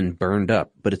 and then burned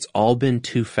up, but it's all been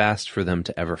too fast for them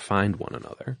to ever find one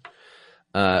another.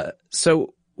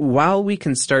 So while we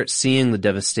can start seeing the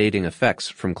devastating effects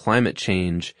from climate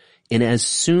change in as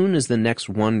soon as the next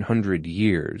 100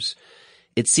 years,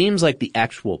 it seems like the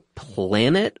actual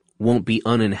planet won't be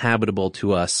uninhabitable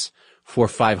to us for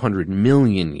 500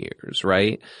 million years,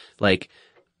 right? Like,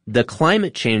 the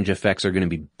climate change effects are going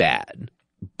to be bad,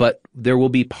 but there will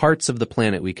be parts of the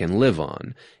planet we can live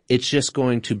on. It's just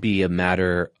going to be a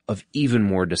matter of even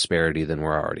more disparity than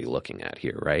we're already looking at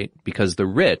here, right? Because the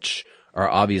rich are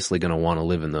obviously going to want to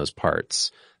live in those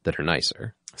parts that are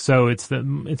nicer. So it's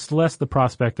less the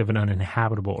prospect of an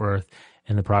uninhabitable Earth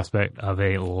and the prospect of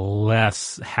a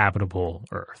less habitable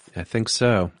Earth. I think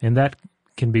so. And that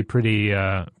can be pretty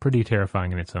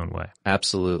terrifying in its own way.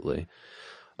 Absolutely.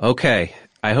 Okay.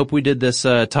 I hope we did this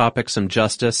topic some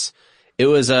justice. It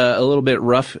was a little bit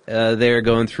rough there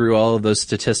going through all of those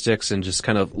statistics and just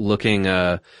kind of looking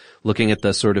at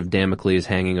the sort of Damocles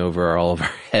hanging over all of our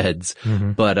heads.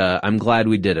 Mm-hmm. But I'm glad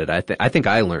we did it. I think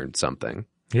I learned something.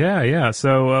 Yeah.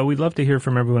 So we'd love to hear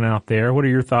from everyone out there. What are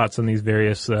your thoughts on these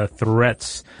various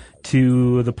threats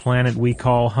to the planet we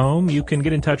call home? You can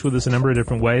get in touch with us a number of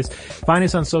different ways. Find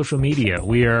us on social media.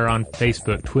 We are on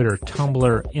Facebook, Twitter,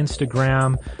 Tumblr,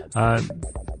 Instagram,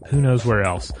 who knows where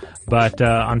else. But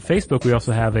on Facebook, we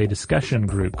also have a discussion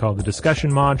group called the Discussion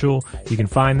Module. You can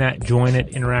find that, join it,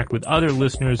 interact with other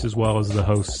listeners as well as the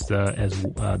hosts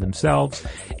themselves.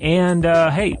 And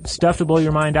hey,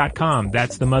 StuffToBlowYourMind.com.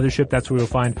 That's the mothership. That's where you'll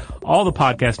find all the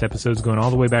podcast episodes going all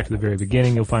the way back to the very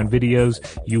beginning. You'll find videos.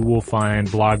 You will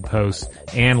find blog posts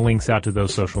and links out to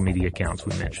those social media accounts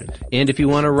we mentioned. And if you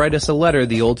want to write us a letter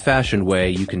the old-fashioned way,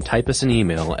 you can type us an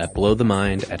email at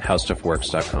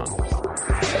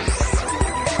blowthemind@howstuffworks.com.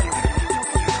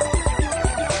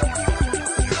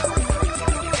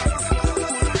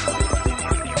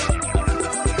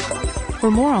 For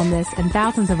more on this and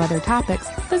thousands of other topics,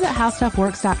 visit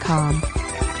howstuffworks.com.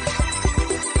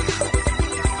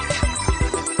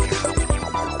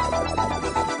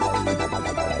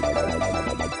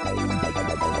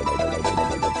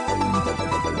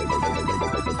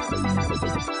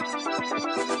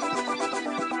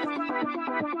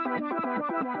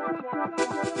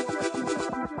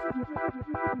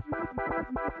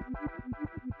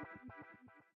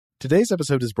 Today's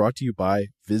episode is brought to you by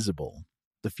Visible.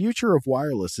 The future of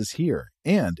wireless is here,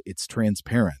 and it's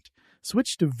transparent.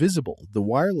 Switch to Visible, the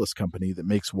wireless company that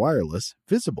makes wireless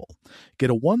visible.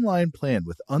 Get a one-line plan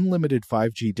with unlimited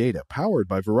 5G data powered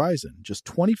by Verizon, just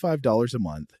 $25 a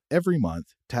month, every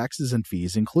month, taxes and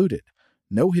fees included.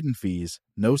 No hidden fees,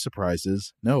 no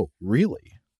surprises, no,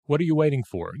 really. What are you waiting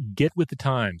for? Get with the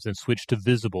times and switch to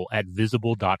Visible at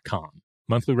Visible.com.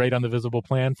 Monthly rate on the Visible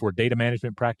plan. For data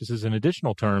management practices and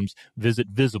additional terms, visit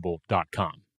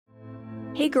Visible.com.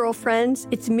 Hey girlfriends,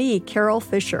 it's me, Carol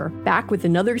Fisher, back with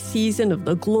another season of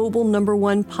the global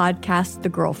 #1 podcast, The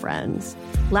Girlfriends.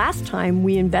 Last time,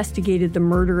 we investigated the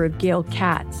murder of Gail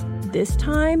Katz. This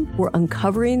time, we're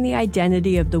uncovering the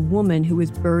identity of the woman who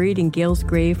was buried in Gail's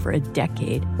grave for a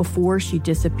decade before she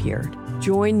disappeared.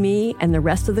 Join me and the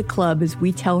rest of the club as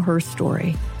we tell her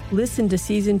story. Listen to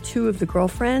Season 2 of The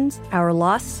Girlfriends, Our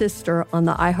Lost Sister on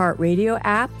the iHeartRadio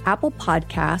app, Apple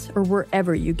Podcasts, or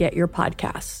wherever you get your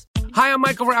podcasts. Hi, I'm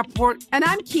Michael Rappaport. And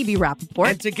I'm Kibi Rappaport.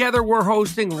 And together we're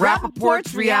hosting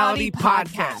Rappaport's Reality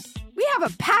Podcast. We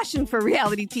have a passion for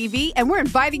reality TV, and we're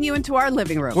inviting you into our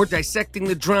living room. We're dissecting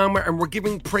the drama, and we're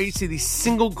giving praise to the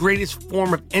single greatest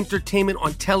form of entertainment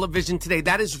on television today.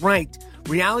 That is right.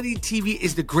 Reality TV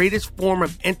is the greatest form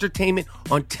of entertainment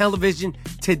on television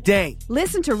today.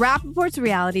 Listen to Rappaport's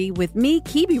Reality with me,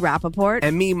 Kibi Rappaport.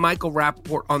 And me, Michael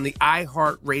Rappaport, on the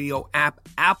iHeartRadio app,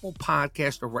 Apple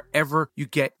Podcast, or wherever you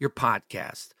get your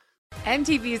podcast.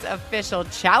 MTV's official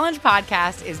Challenge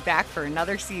podcast is back for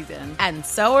another season. And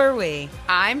so are we.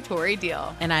 I'm Tori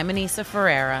Deal. And I'm Anissa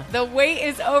Ferreira. The wait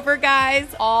is over, guys.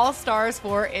 All Stars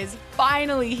 4 is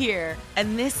finally here.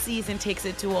 And this season takes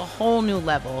it to a whole new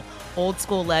level. Old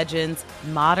school legends,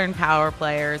 modern power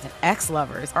players, and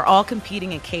ex-lovers are all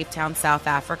competing in Cape Town, South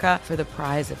Africa for the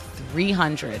prize of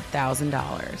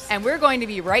 $300,000. And we're going to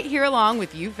be right here along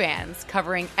with you fans,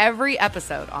 covering every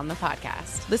episode on the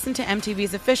podcast. Listen to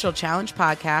MTV's official Challenge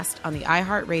podcast on the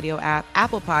iHeartRadio app,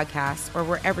 Apple Podcasts, or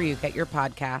wherever you get your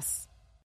podcasts.